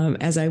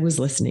as I was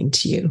listening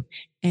to you.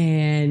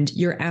 And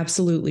you're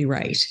absolutely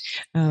right.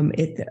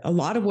 A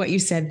lot of what you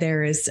said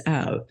there is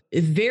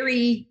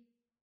very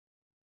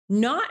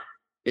not,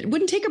 it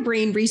wouldn't take a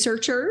brain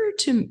researcher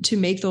to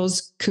make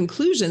those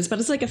conclusions, but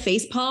it's like a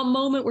facepalm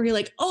moment where you're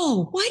like,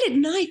 oh, why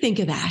didn't I think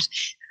of that?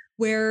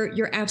 Where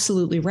you're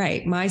absolutely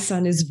right. My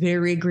son is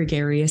very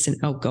gregarious and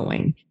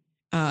outgoing.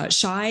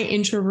 Shy,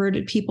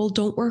 introverted people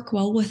don't work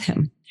well with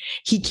him.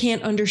 He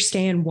can't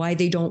understand why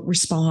they don't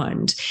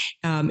respond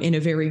in a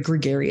very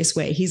gregarious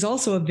way. He's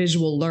also a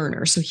visual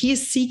learner, so he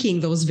is seeking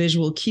those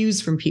visual cues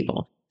from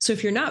people. So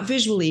if you're not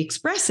visually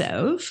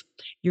expressive,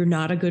 you're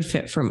not a good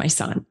fit for my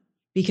son.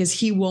 because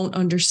he won't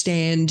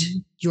understand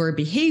your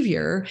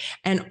behavior.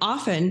 And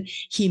often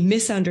he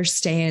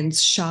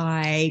misunderstands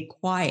shy,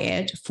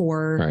 quiet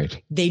for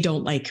they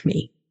don't like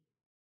me.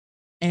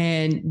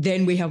 And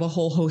then we have a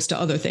whole host of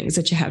other things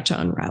that you have to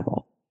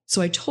unravel.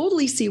 So I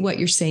totally see what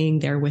you're saying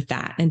there with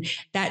that. And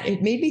that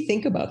it made me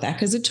think about that,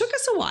 because it took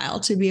us a while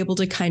to be able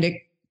to kind of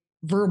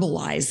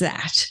verbalize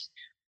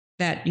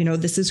that, you know,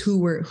 this is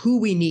who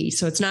we need.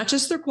 So it's not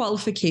just their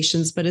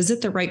qualifications, but is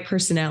it the right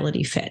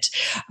personality fit?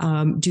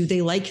 Do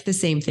they like the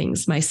same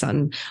things my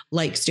son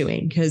likes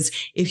doing? Because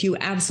if you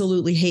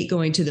absolutely hate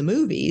going to the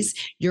movies,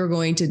 you're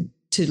going to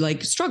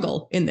like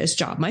struggle in this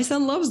job. My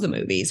son loves the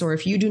movies. Or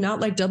if you do not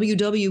like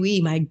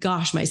WWE, my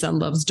gosh, my son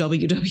loves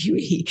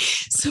WWE.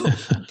 So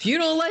if you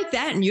don't like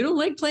that and you don't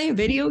like playing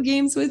video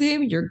games with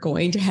him, you're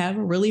going to have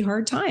a really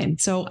hard time.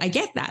 So I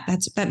get that.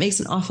 That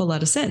makes an awful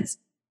lot of sense.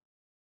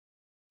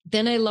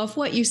 Then I love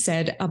what you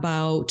said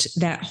about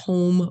that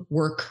home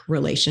work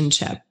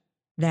relationship,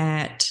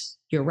 that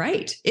you're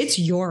right. It's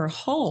your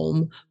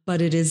home,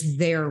 but it is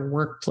their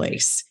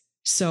workplace.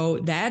 So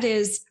that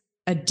is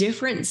a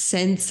different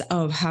sense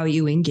of how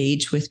you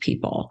engage with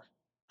people,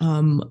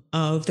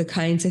 of the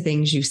kinds of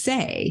things you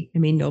say. I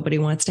mean, nobody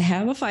wants to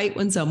have a fight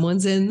when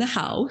someone's in the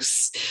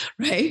house,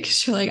 right?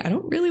 Because you're like, I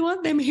don't really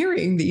want them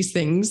hearing these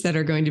things that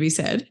are going to be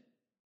said.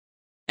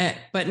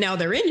 But now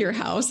they're in your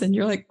house and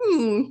you're like,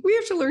 we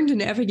have to learn to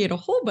navigate a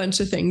whole bunch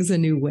of things a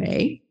new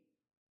way.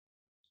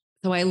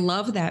 So I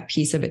love that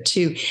piece of it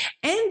too.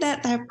 And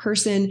that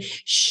person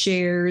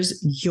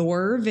shares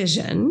your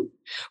vision,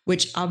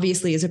 which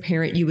obviously as a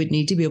parent, you would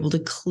need to be able to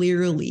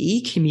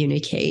clearly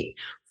communicate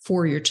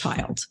for your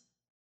child.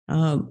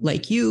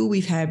 Like you,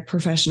 we've had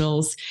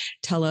professionals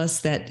tell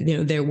us that, you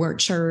know, they weren't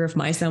sure if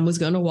my son was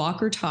going to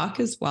walk or talk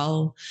as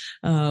well.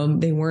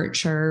 They weren't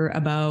sure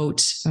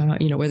about,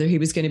 whether he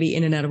was going to be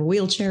in and out of a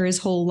wheelchair his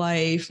whole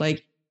life.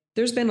 Like,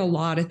 there's been a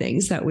lot of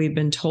things that we've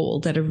been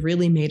told that have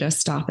really made us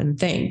stop and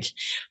think,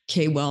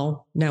 okay,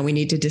 well, now we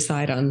need to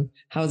decide on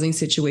housing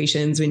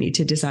situations. We need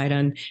to decide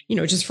on,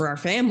 just for our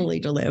family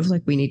to live,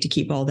 like we need to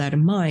keep all that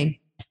in mind.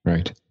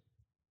 Right.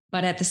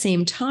 But at the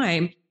same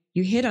time,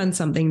 you hit on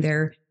something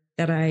there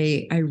that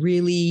I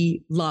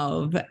really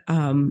love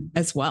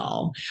as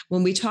well.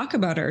 When we talk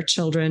about our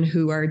children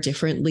who are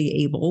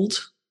differently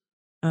abled,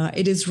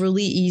 it is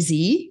really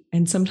easy.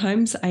 And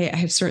sometimes I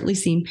have certainly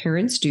seen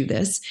parents do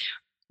this,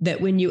 that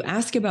when you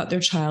ask about their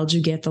child,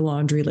 you get the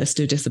laundry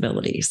list of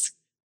disabilities.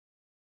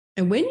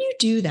 And when you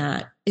do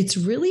that, it's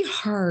really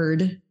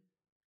hard,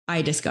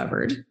 I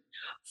discovered,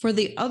 for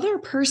the other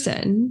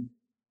person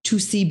to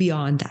see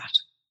beyond that,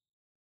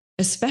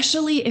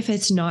 especially if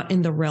it's not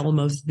in the realm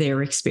of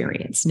their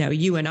experience. Now,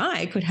 you and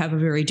I could have a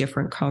very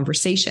different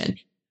conversation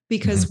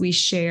because we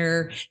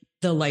share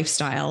the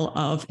lifestyle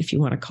of, if you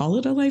want to call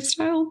it a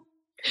lifestyle,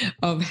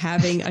 of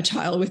having a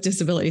child with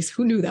disabilities.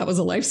 Who knew that was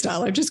a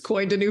lifestyle? I've just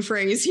coined a new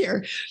phrase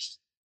here.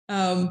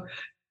 Right.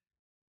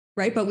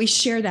 But we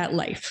share that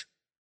life.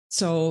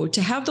 So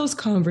to have those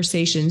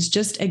conversations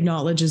just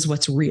acknowledges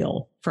what's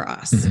real for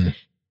us. Mm-hmm.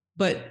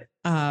 But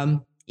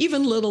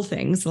even little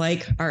things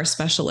like our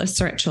specialists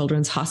are at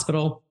Children's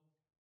Hospital.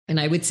 And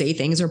I would say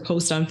things or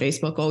post on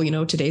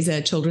Facebook, today's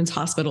a Children's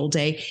Hospital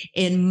Day.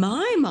 In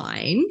my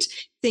mind,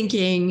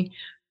 thinking,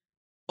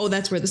 oh,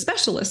 that's where the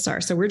specialists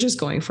are. So we're just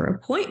going for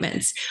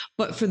appointments.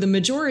 But for the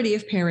majority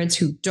of parents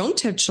who don't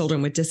have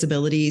children with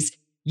disabilities,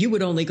 you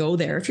would only go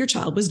there if your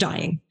child was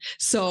dying.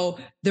 So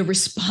the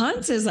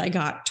responses I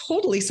got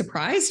totally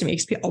surprised me.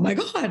 Oh my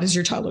God, is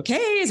your child okay?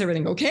 Is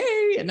everything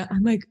okay? And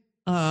I'm like,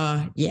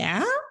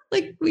 yeah,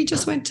 like we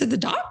just went to the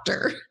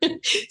doctor.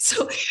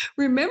 So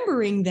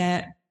remembering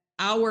that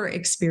our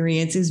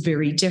experience is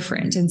very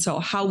different. And so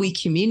how we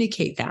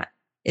communicate that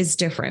is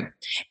different,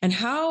 and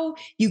how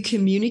you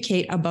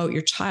communicate about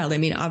your child. I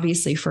mean,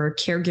 obviously for a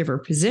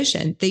caregiver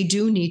position, they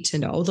do need to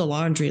know the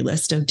laundry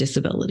list of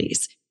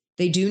disabilities.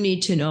 They do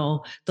need to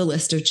know the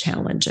list of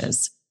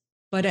challenges.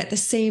 But at the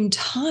same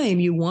time,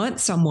 you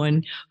want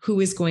someone who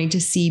is going to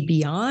see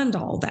beyond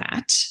all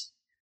that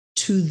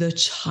to the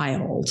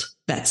child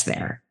that's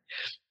there,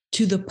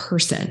 to the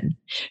person,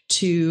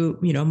 to,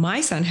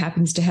 my son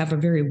happens to have a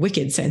very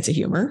wicked sense of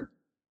humor.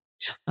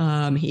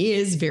 He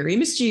is very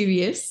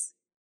mischievous.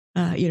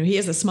 He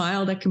has a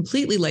smile that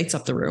completely lights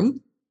up the room,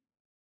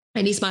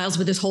 and he smiles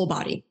with his whole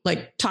body,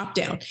 like top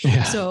down.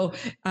 Yeah. So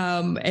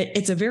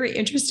it's a very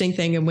interesting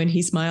thing. And when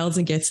he smiles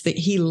and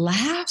he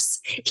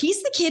laughs,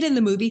 he's the kid in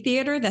the movie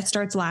theater that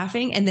starts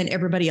laughing and then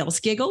everybody else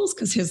giggles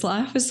because his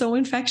laugh is so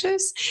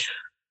infectious.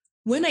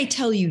 When I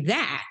tell you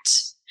that,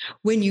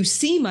 when you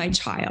see my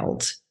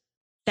child,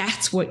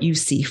 that's what you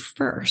see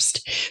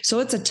first. So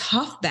it's a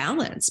tough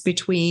balance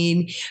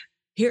between,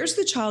 here's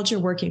the child you're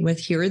working with,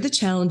 here are the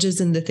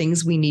challenges and the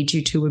things we need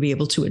you to be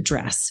able to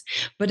address.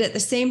 But at the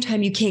same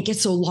time, you can't get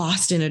so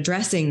lost in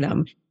addressing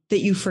them that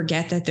you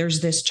forget that there's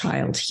this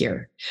child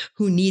here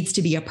who needs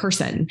to be a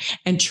person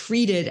and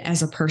treated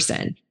as a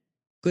person,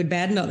 good,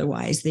 bad, and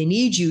otherwise. They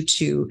need you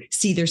to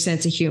see their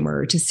sense of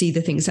humor, to see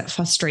the things that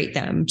frustrate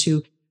them,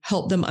 to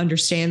help them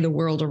understand the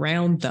world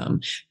around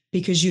them.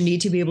 because you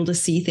need to be able to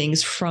see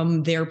things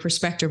from their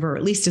perspective, or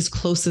at least as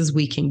close as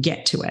we can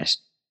get to it.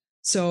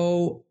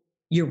 So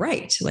you're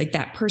right. Like,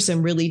 that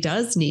person really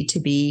does need to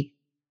be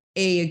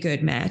a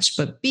good match,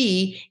 but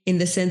B, in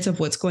the sense of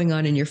what's going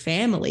on in your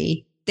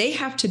family, they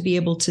have to be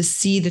able to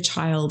see the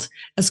child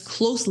as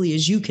closely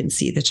as you can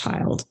see the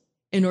child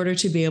in order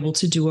to be able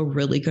to do a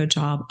really good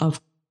job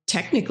of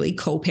technically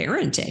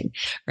co-parenting,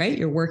 right?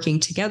 You're working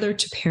together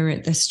to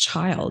parent this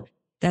child.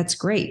 That's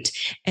great.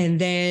 And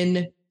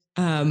then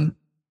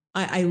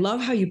I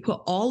love how you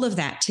put all of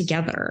that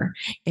together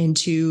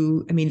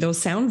into, I mean,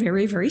 those sound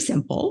very, very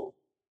simple,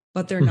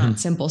 but they're not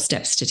simple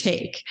steps to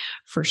take,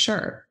 for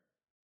sure.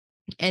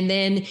 And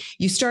then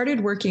you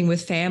started working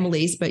with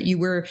families, but you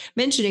were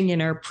mentioning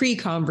in our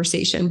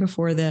pre-conversation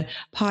before the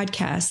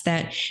podcast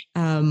that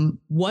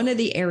one of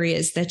the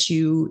areas that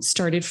you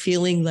started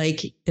feeling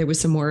like there was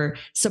some more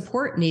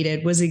support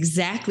needed was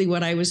exactly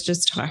what I was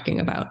just talking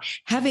about,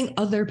 having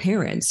other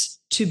parents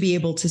to be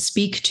able to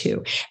speak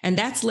to. And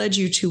that's led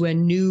you to a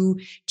new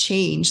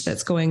change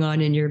that's going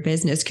on in your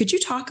business. Could you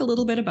talk a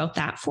little bit about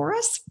that for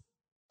us?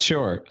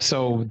 Sure.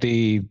 So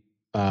the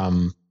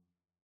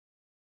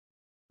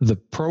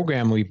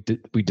program we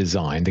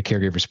designed, the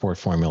Caregiver Support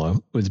Formula,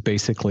 was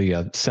basically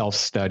a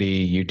self-study.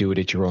 You do it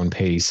at your own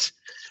pace,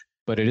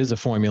 but it is a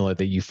formula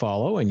that you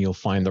follow, and you'll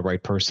find the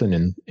right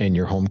person, and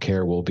your home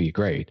care will be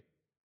great.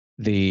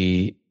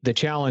 The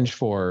challenge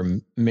for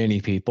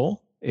many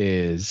people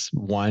is,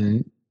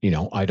 one,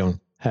 I don't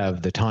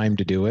have the time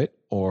to do it,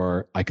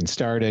 or I can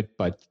start it,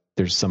 but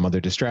there's some other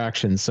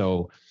distractions.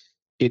 So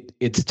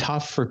it's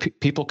tough for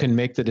people can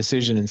make the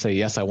decision and say,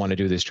 yes, I want to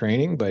do this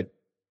training, but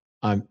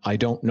I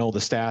don't know the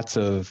stats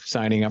of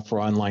signing up for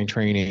online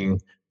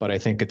training, but I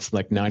think it's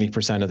like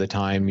 90% of the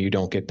time you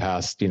don't get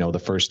past,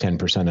 the first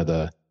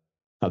 10%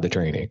 of the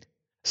training.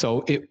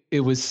 So it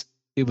was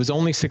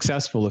only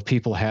successful if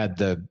people had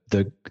the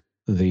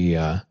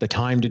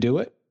time to do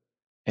it,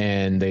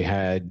 and they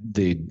had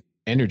the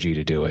energy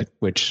to do it,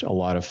 which a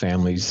lot of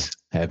families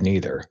have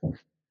neither.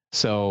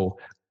 So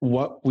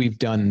what we've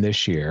done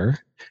this year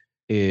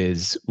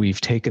is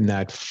we've taken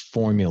that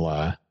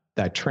formula,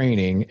 that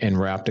training, and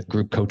wrapped a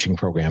group coaching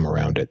program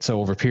around it. So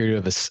over a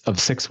period of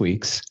 6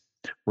 weeks,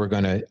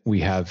 we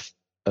have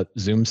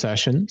Zoom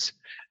sessions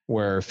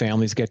where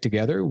families get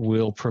together.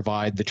 We'll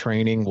provide the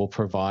training. We'll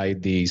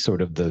provide the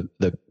sort of the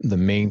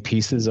main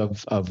pieces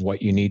of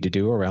what you need to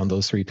do around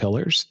those 3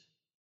 pillars.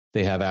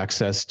 They have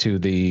access to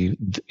the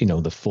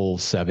full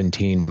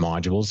 17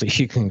 modules that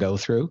you can go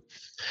through.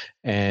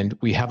 And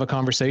we have a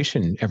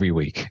conversation every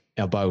week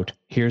about,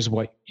 here's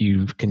what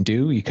you can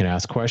do. You can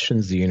ask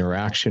questions. The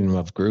interaction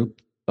of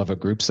a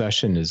group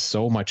session is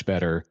so much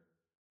better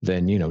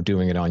than,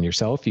 doing it on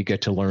yourself. You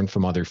get to learn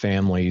from other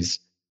families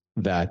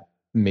that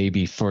may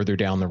be further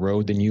down the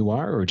road than you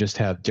are, or just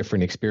have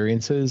different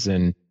experiences.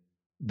 And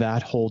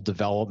that whole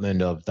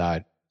development of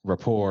that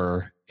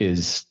rapport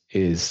is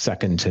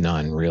second to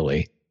none,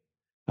 really.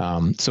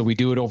 So we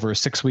do it over a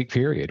 6-week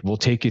period. We'll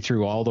take you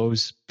through all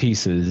those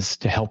pieces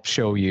to help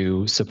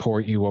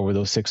support you over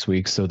those 6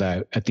 weeks, so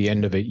that at the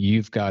end of it,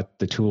 you've got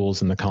the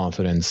tools and the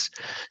confidence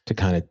to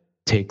kind of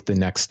take the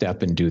next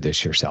step and do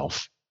this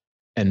yourself.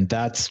 And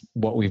that's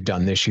what we've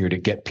done this year to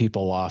get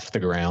people off the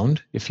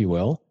ground, if you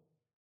will.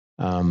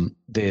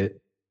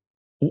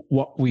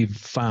 What we've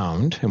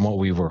found and what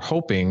we were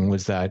hoping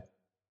was that,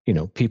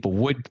 people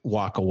would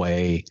walk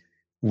away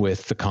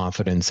with the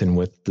confidence and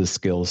with the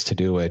skills to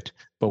do it,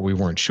 but we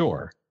weren't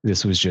sure.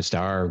 This was just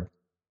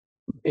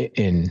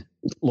in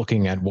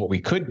looking at what we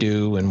could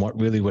do and what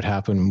really would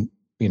happen,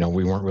 we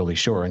weren't really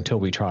sure until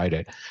we tried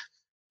it.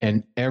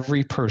 And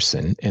every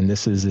person, and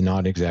this is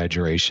not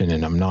exaggeration,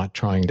 and I'm not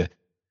trying to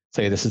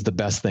say this is the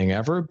best thing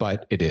ever,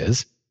 but it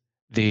is.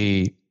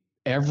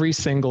 Every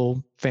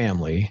single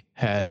family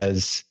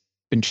has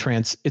been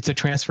it's a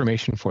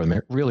transformation for them.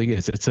 It really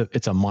is. It's a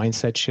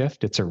mindset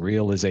shift. It's a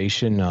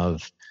realization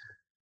of,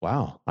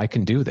 wow, I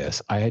can do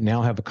this. I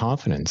now have a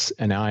confidence,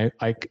 and I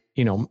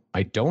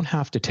don't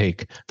have to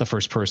take the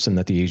first person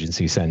that the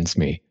agency sends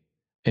me.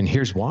 And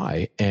here's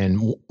why.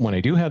 And when I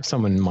do have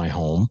someone in my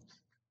home,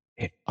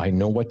 I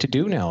know what to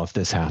do now if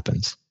this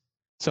happens.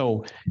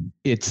 So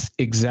it's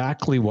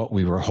exactly what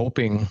we were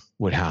hoping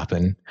would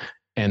happen.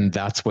 And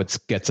that's what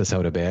gets us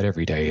out of bed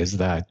every day, is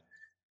that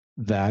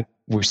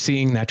we're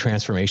seeing that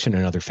transformation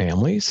in other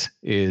families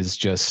is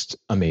just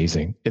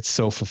amazing. It's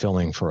so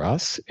fulfilling for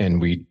us.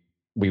 And we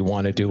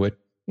want to do it,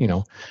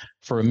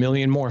 for 1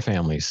 million more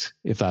families,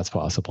 if that's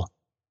possible.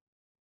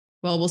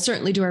 Well, we'll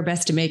certainly do our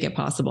best to make it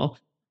possible.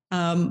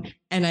 And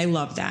I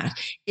love that.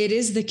 It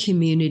is the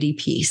community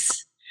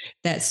piece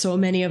that so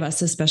many of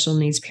us as special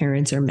needs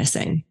parents are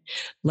missing.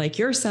 Like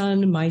your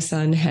son, my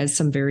son has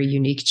some very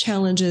unique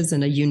challenges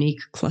and a unique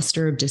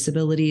cluster of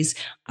disabilities.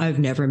 I've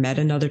never met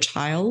another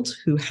child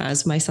who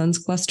has my son's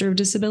cluster of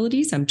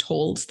disabilities. I'm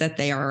told that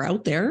they are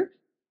out there.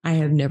 I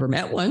have never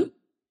met one.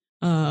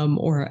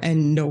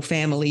 And no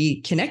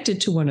family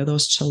connected to one of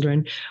those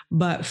children.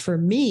 But for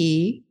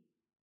me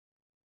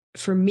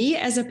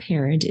as a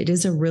parent, it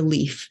is a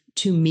relief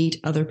to meet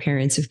other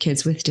parents of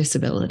kids with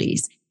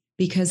disabilities,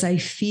 because I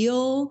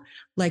feel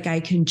like I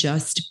can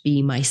just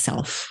be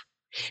myself,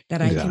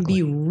 that I can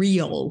be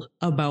real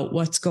about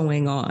what's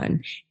going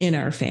on in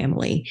our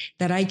family,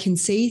 that I can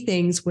say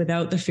things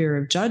without the fear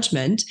of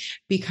judgment,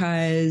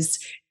 because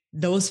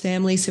those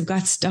families have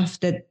got stuff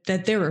that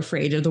they're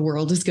afraid of the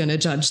world is going to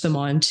judge them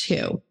on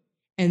too.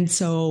 And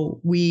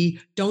so we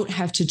don't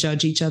have to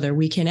judge each other.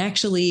 We can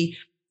actually,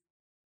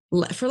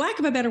 for lack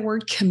of a better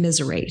word,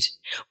 commiserate.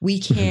 We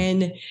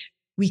can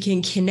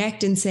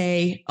connect and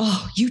say,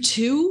 oh, you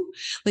too?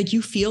 Like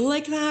you feel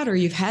like that, or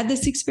you've had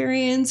this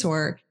experience,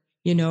 or,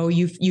 you know,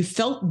 you've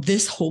felt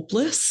this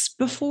hopeless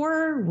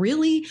before.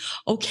 Really?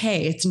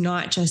 Okay. It's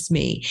not just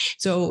me.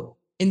 So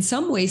in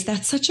some ways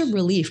that's such a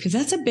relief, because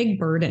that's a big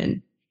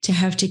burden to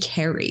have to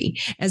carry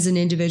as an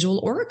individual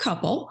or a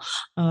couple.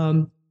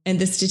 And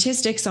the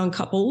statistics on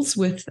couples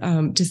with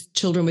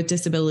children with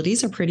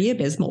disabilities are pretty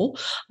abysmal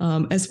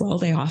as well.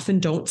 They often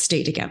don't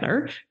stay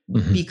together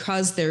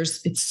because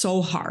it's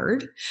so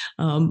hard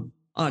on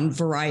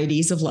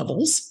varieties of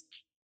levels.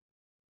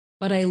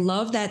 But I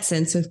love that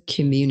sense of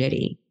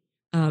community,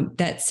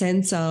 that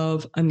sense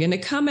of I'm going to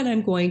come and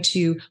I'm going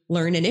to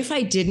learn. And if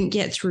I didn't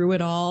get through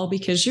it all,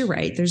 because you're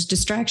right, there's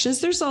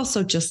distractions, there's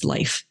also just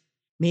life.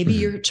 Maybe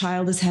your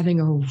child is having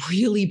a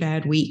really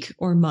bad week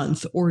or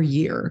month or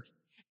year,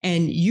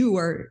 and you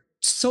are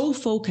so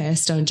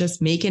focused on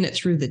just making it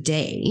through the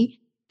day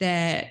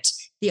that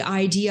the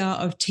idea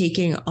of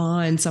taking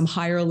on some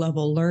higher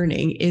level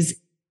learning is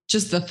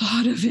just the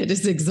thought of it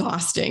is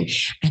exhausting.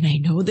 And I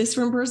know this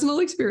from personal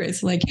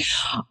experience, like,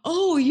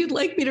 oh, you'd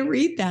like me to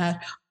read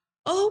that?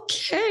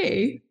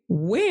 Okay,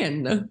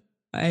 when?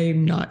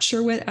 I'm not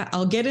sure when.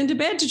 I'll get into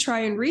bed to try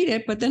and read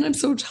it, but then I'm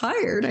so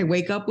tired. I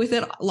wake up with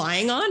it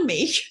lying on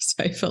me,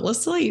 so I fell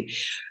asleep.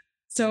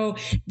 So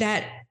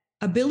that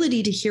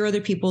ability to hear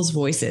other people's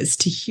voices,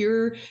 to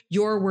hear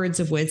your words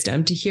of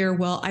wisdom, to hear,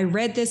 well, I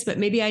read this, but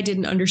maybe I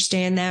didn't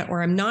understand that,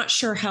 or I'm not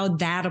sure how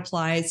that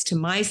applies to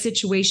my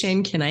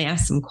situation. Can I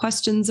ask some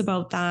questions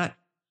about that?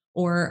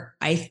 Or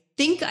I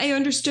think I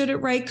understood it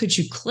right. Could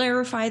you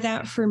clarify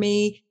that for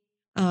me?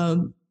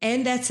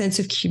 And that sense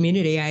of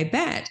community, I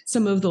bet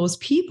some of those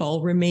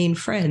people remain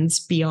friends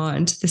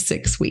beyond the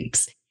 6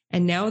 weeks.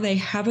 And now they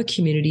have a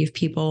community of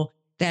people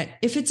that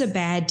if it's a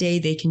bad day,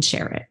 they can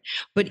share it.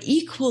 But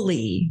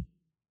equally,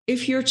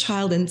 if your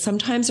child, and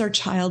sometimes our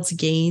child's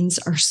gains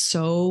are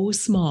so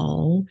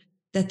small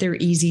that they're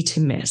easy to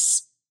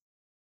miss.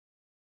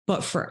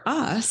 But for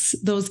us,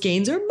 those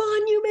gains are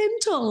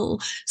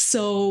monumental.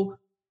 So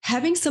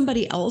having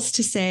somebody else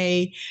to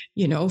say,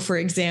 you know, for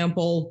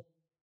example,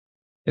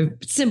 a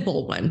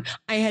simple one,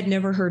 I had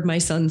never heard my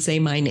son say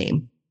my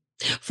name.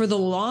 For the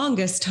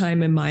longest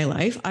time in my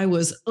life, I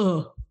was,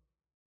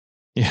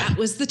 Yeah. That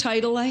was the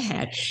title I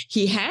had.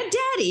 He had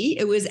daddy.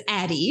 It was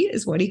Addie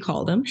is what he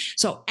called him.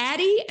 So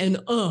Addie and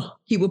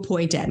he would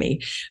point at me.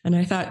 And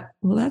I thought,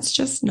 well, that's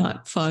just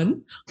not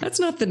fun. That's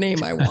not the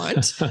name I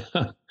want.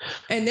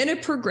 And then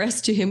it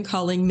progressed to him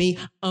calling me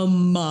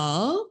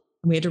Ma.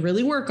 We had to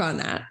really work on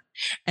that.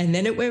 And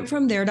then it went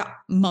from there to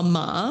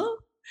Mama.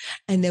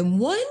 And then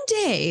one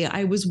day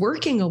I was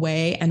working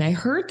away and I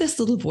heard this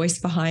little voice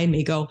behind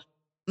me go,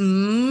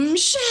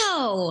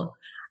 Shell.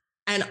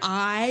 And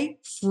I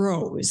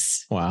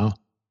froze. Wow.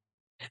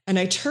 And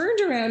I turned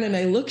around and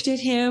I looked at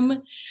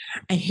him,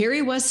 and here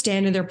he was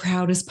standing there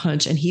proud as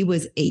punch, and he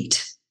was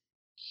 8.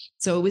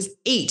 So it was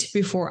 8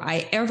 before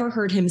I ever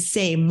heard him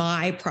say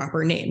my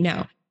proper name.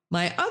 Now,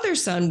 my other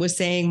son was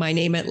saying my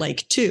name at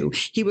like 2.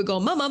 He would go,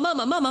 Mama,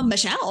 Mama, Mama,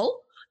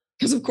 Michelle.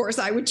 Because of course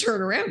I would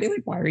turn around and be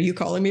like, why are you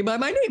calling me by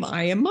my name?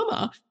 I am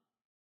Mama.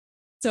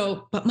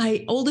 So, but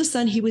my oldest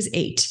son, he was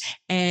 8.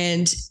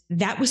 And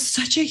that was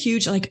such a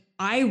huge, like,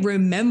 I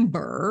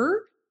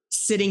remember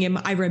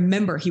I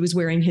remember he was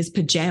wearing his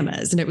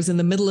pajamas and it was in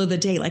the middle of the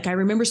day. Like, I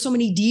remember so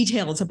many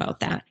details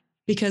about that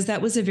because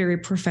that was a very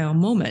profound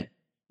moment.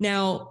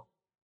 Now,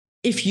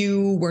 if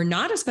you were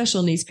not a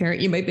special needs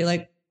parent, you might be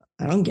like,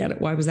 I don't get it.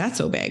 Why was that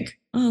so big?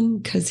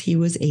 Because he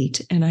was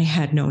 8 and I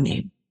had no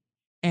name.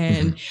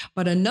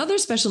 But another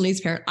special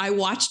needs parent, I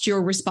watched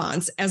your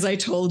response as I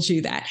told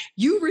you that.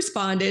 You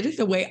responded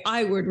the way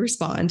I would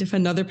respond if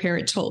another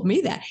parent told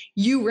me that.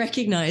 You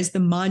recognized the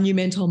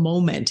monumental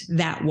moment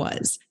that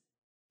was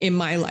in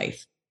my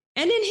life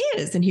and in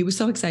his. And he was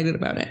so excited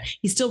about it.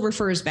 He still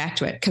refers back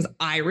to it because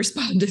I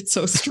responded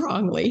so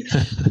strongly.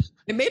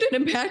 It made an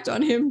impact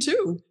on him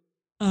too.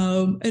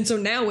 And so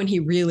now when he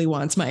really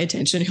wants my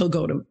attention, he'll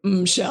go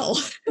to Shell.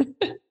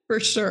 For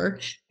sure.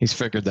 He's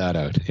figured that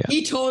out. Yeah.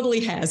 He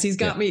totally has. He's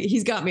got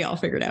me all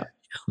figured out.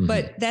 Mm-hmm.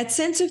 But that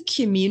sense of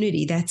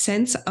community, that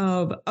sense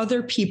of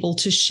other people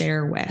to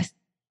share with,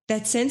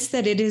 that sense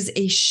that it is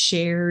a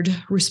shared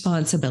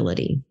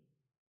responsibility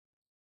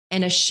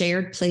and a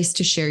shared place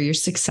to share your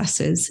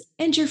successes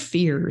and your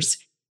fears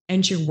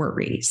and your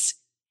worries.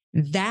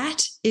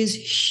 That is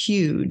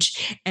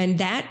huge. And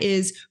that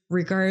is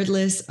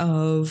regardless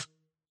of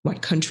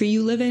what country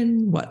you live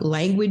in, what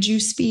language you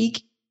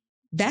speak.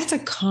 That's a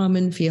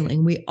common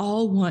feeling. We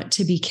all want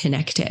to be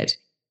connected.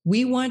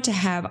 We want to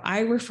have, I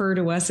refer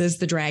to us as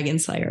the dragon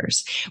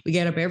slayers. We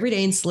get up every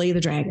day and slay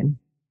the dragon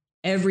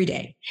every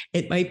day.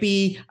 It might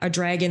be a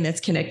dragon that's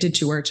connected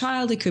to our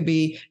child. It could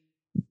be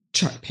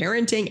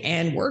parenting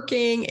and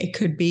working. It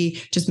could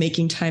be just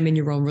making time in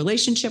your own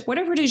relationship.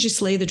 Whatever it is, you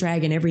slay the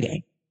dragon every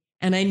day.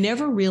 And I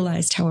never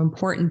realized how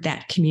important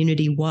that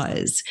community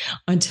was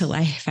until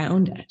I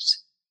found it.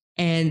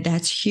 And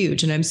that's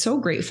huge. And I'm so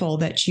grateful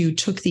that you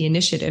took the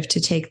initiative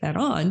to take that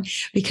on,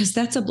 because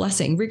that's a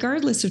blessing,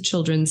 regardless of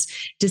children's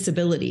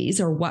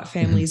disabilities or what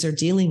families are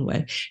dealing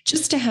with,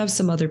 just to have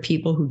some other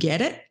people who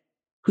get it,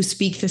 who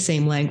speak the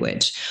same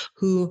language,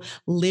 who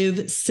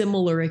live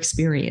similar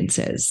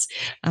experiences,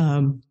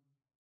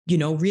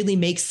 really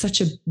makes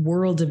such a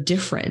world of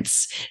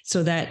difference,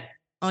 so that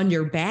on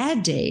your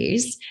bad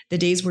days, the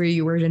days where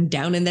you were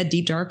down in that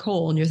deep, dark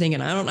hole and you're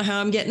thinking, I don't know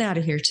how I'm getting out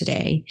of here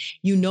today,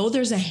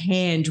 there's a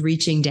hand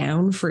reaching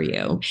down for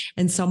you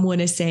and someone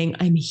is saying,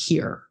 I'm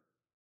here.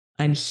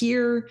 I'm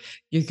here.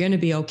 You're going to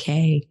be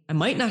okay. I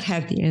might not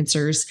have the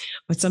answers,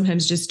 but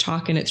sometimes just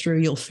talking it through,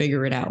 you'll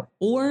figure it out.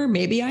 Or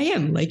maybe I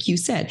am, like you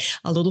said,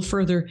 a little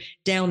further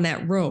down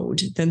that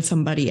road than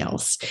somebody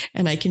else.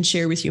 And I can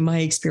share with you my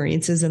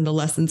experiences and the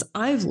lessons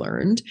I've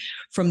learned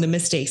from the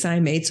mistakes I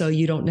made, so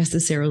you don't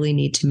necessarily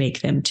need to make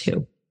them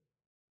too.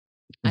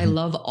 I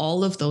love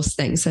all of those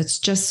things. That's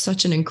just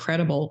such an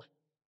incredible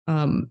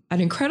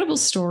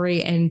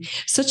story, and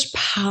such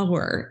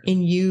power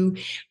in you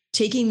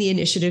taking the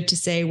initiative to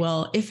say,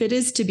 well, if it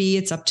is to be,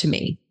 it's up to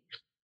me.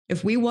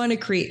 If we want to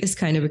create this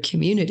kind of a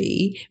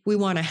community, if we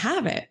want to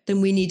have it,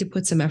 then we need to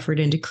put some effort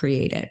in to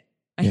create it.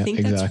 I think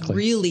that's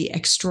really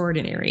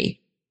extraordinary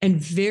and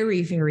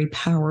very, very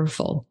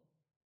powerful.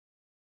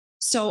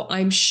 So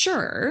I'm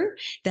sure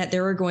that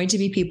there are going to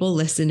be people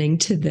listening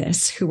to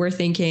this who are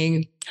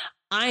thinking,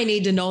 I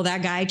need to know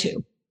that guy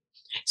too.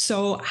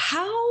 So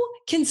how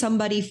can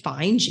somebody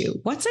find you?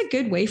 What's a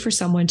good way for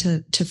someone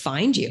to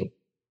find you?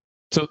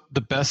 So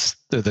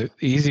the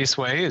easiest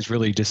way is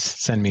really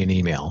just send me an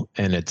email,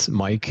 and it's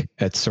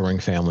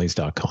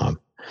mike@soaringfamilies.com.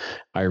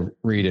 I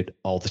read it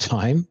all the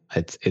time.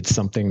 It's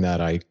something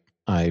that I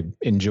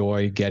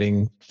enjoy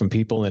getting from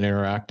people and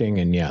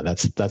interacting. And yeah,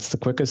 that's the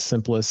quickest,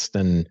 simplest,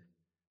 and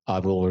I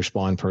will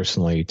respond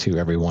personally to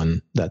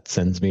everyone that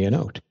sends me a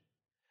note.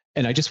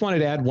 And I just wanted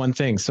to add one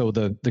thing. So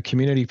the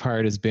community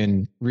part has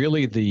been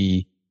really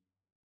the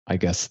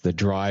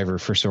driver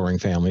for Soaring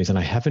Families. And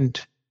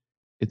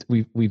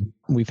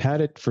we've had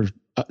it for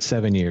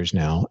 7 years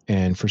now.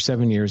 And for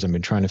 7 years, I've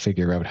been trying to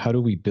figure out, how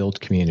do we build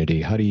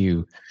community? How do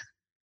you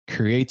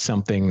create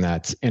something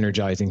that's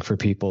energizing for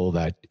people,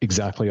 that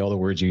exactly all the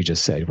words you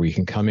just said, where you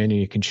can come in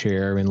and you can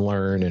share and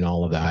learn and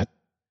all of that.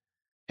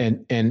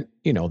 And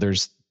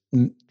there's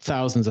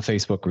thousands of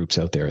Facebook groups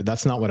out there.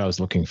 That's not what I was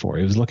looking for.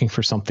 I was looking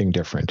for something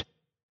different.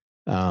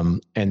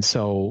 And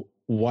so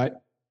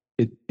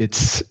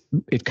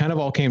it kind of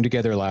all came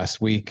together last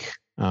week,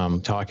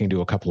 talking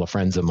to a couple of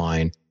friends of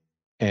mine.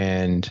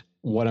 And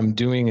what I'm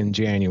doing in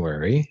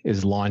January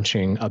is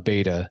launching a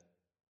beta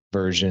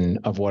version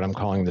of what I'm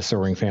calling the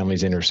Soaring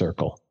Families Inner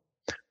Circle.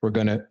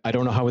 I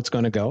don't know how it's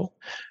going to go.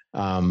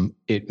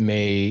 It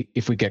may,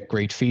 if we get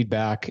great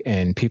feedback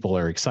and people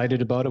are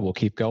excited about it, we'll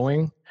keep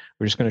going.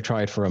 We're just going to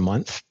try it for a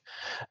month.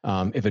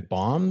 If it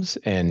bombs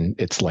and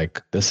it's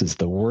like, this is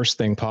the worst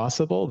thing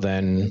possible,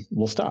 then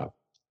we'll stop.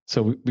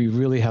 So we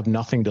really have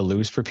nothing to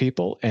lose for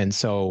people. And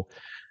so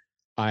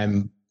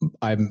I'm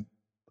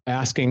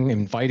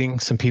inviting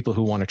some people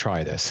who want to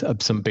try this,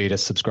 some beta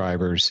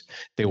subscribers.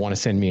 They want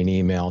to send me an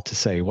email to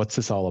say, what's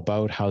this all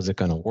about? How's it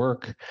going to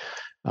work?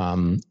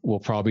 We'll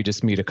probably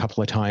just meet a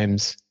couple of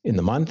times in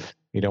the month.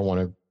 You don't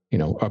want to,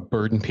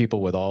 burden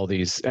people with all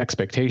these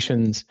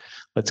expectations.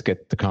 Let's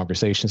get the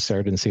conversation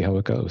started and see how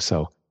it goes.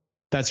 So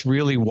that's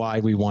really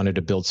why we wanted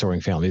to build Soaring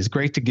Families. It's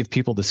great to give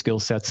people the skill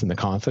sets and the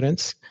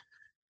confidence.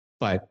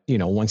 But,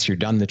 once you're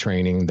done the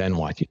training, then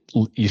what?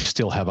 You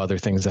still have other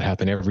things that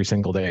happen every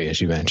single day, as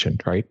you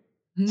mentioned, right?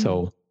 Mm-hmm.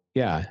 So,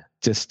 yeah,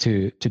 just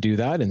to do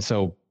that. And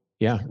so,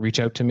 yeah, reach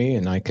out to me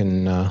and I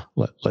can,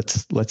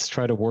 let's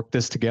try to work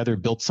this together,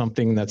 build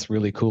something that's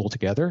really cool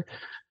together.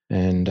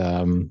 And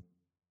I'm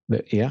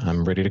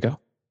ready to go.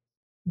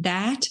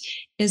 That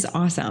is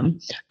awesome.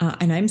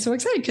 And I'm so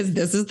excited because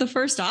this is the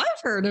first I've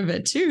heard of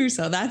it too.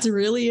 So that's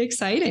really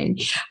exciting.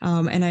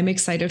 And I'm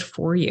excited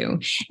for you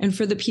and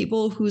for the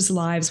people whose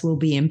lives will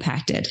be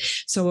impacted.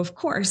 So of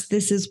course,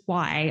 this is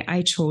why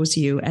I chose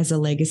you as a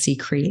legacy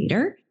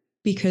creator,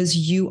 because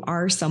you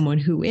are someone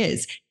who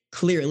is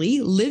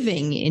clearly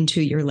living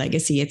into your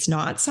legacy. It's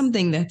not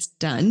something that's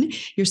done.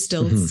 You're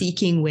still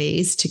seeking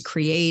ways to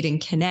create and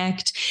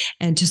connect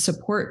and to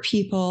support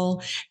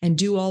people and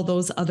do all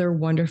those other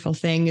wonderful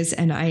things.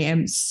 And I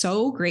am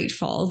so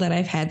grateful that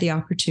I've had the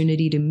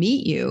opportunity to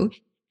meet you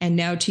and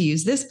now to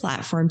use this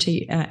platform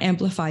to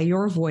amplify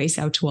your voice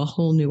out to a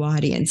whole new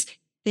audience.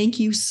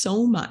 Thank you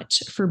so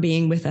much for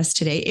being with us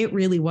today. It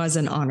really was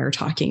an honor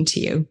talking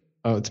to you.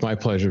 Oh, it's my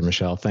pleasure,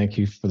 Michelle. Thank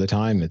you for the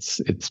time. It's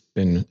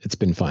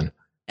been fun.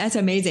 That's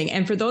amazing.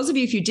 And for those of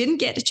you, if you didn't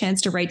get a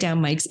chance to write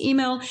down Mike's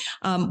email,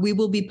 we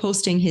will be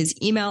posting his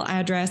email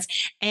address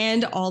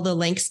and all the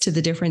links to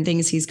the different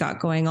things he's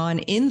got going on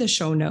in the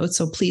show notes.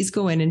 So please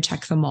go in and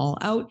check them all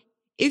out.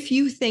 If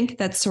you think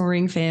that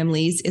Soaring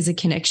Families is a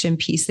connection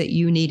piece that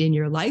you need in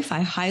your life,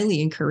 I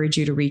highly encourage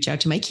you to reach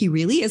out to Mike. He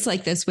really is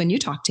like this when you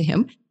talk to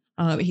him.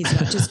 He's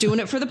not just doing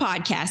it for the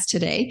podcast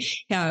today.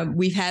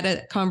 We've had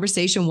a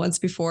conversation once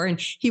before, and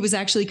he was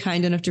actually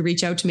kind enough to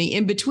reach out to me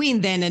in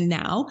between then and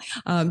now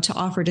to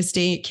offer to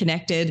stay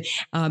connected.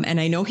 And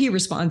I know he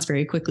responds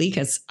very quickly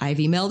because I've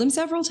emailed him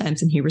several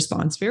times and he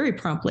responds very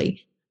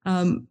promptly.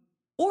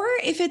 Or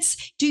if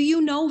it's, do you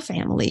know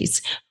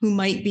families who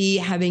might be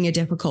having a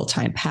difficult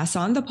time? Pass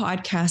on the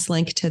podcast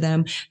link to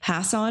them,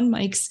 pass on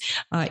Mike's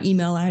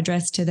email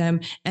address to them,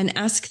 and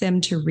ask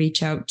them to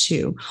reach out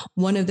too.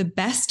 One of the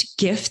best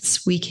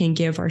gifts we can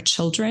give our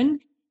children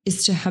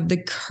is to have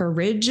the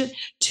courage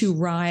to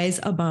rise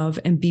above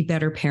and be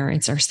better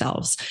parents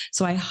ourselves.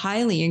 So I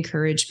highly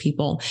encourage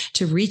people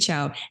to reach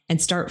out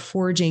and start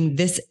forging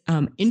this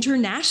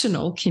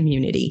international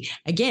community.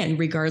 Again,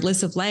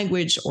 regardless of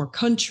language or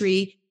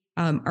country,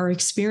 our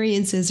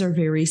experiences are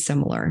very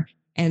similar,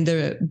 and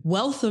the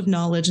wealth of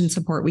knowledge and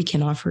support we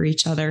can offer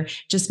each other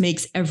just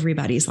makes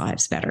everybody's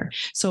lives better.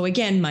 So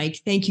again,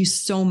 Mike, thank you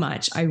so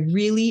much. I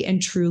really and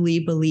truly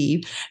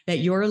believe that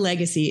your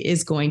legacy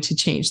is going to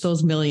change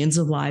those millions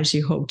of lives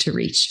you hope to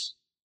reach.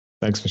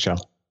 Thanks,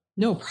 Michelle.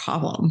 No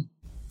problem.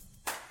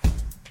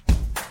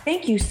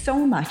 Thank you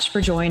so much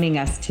for joining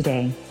us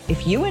today.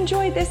 If you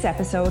enjoyed this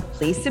episode,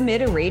 please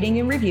submit a rating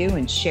and review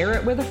and share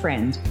it with a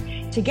friend.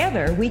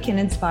 Together, we can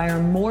inspire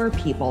more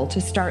people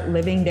to start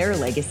living their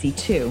legacy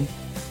too.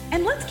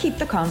 And let's keep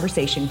the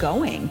conversation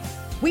going.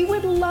 We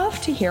would love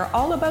to hear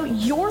all about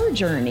your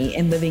journey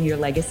in living your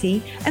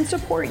legacy and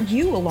support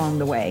you along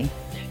the way.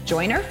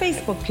 Join our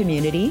Facebook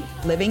community,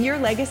 Living Your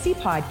Legacy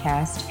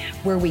Podcast,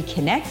 where we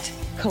connect,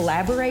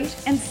 collaborate,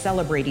 and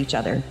celebrate each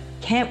other.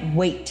 Can't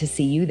wait to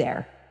see you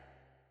there.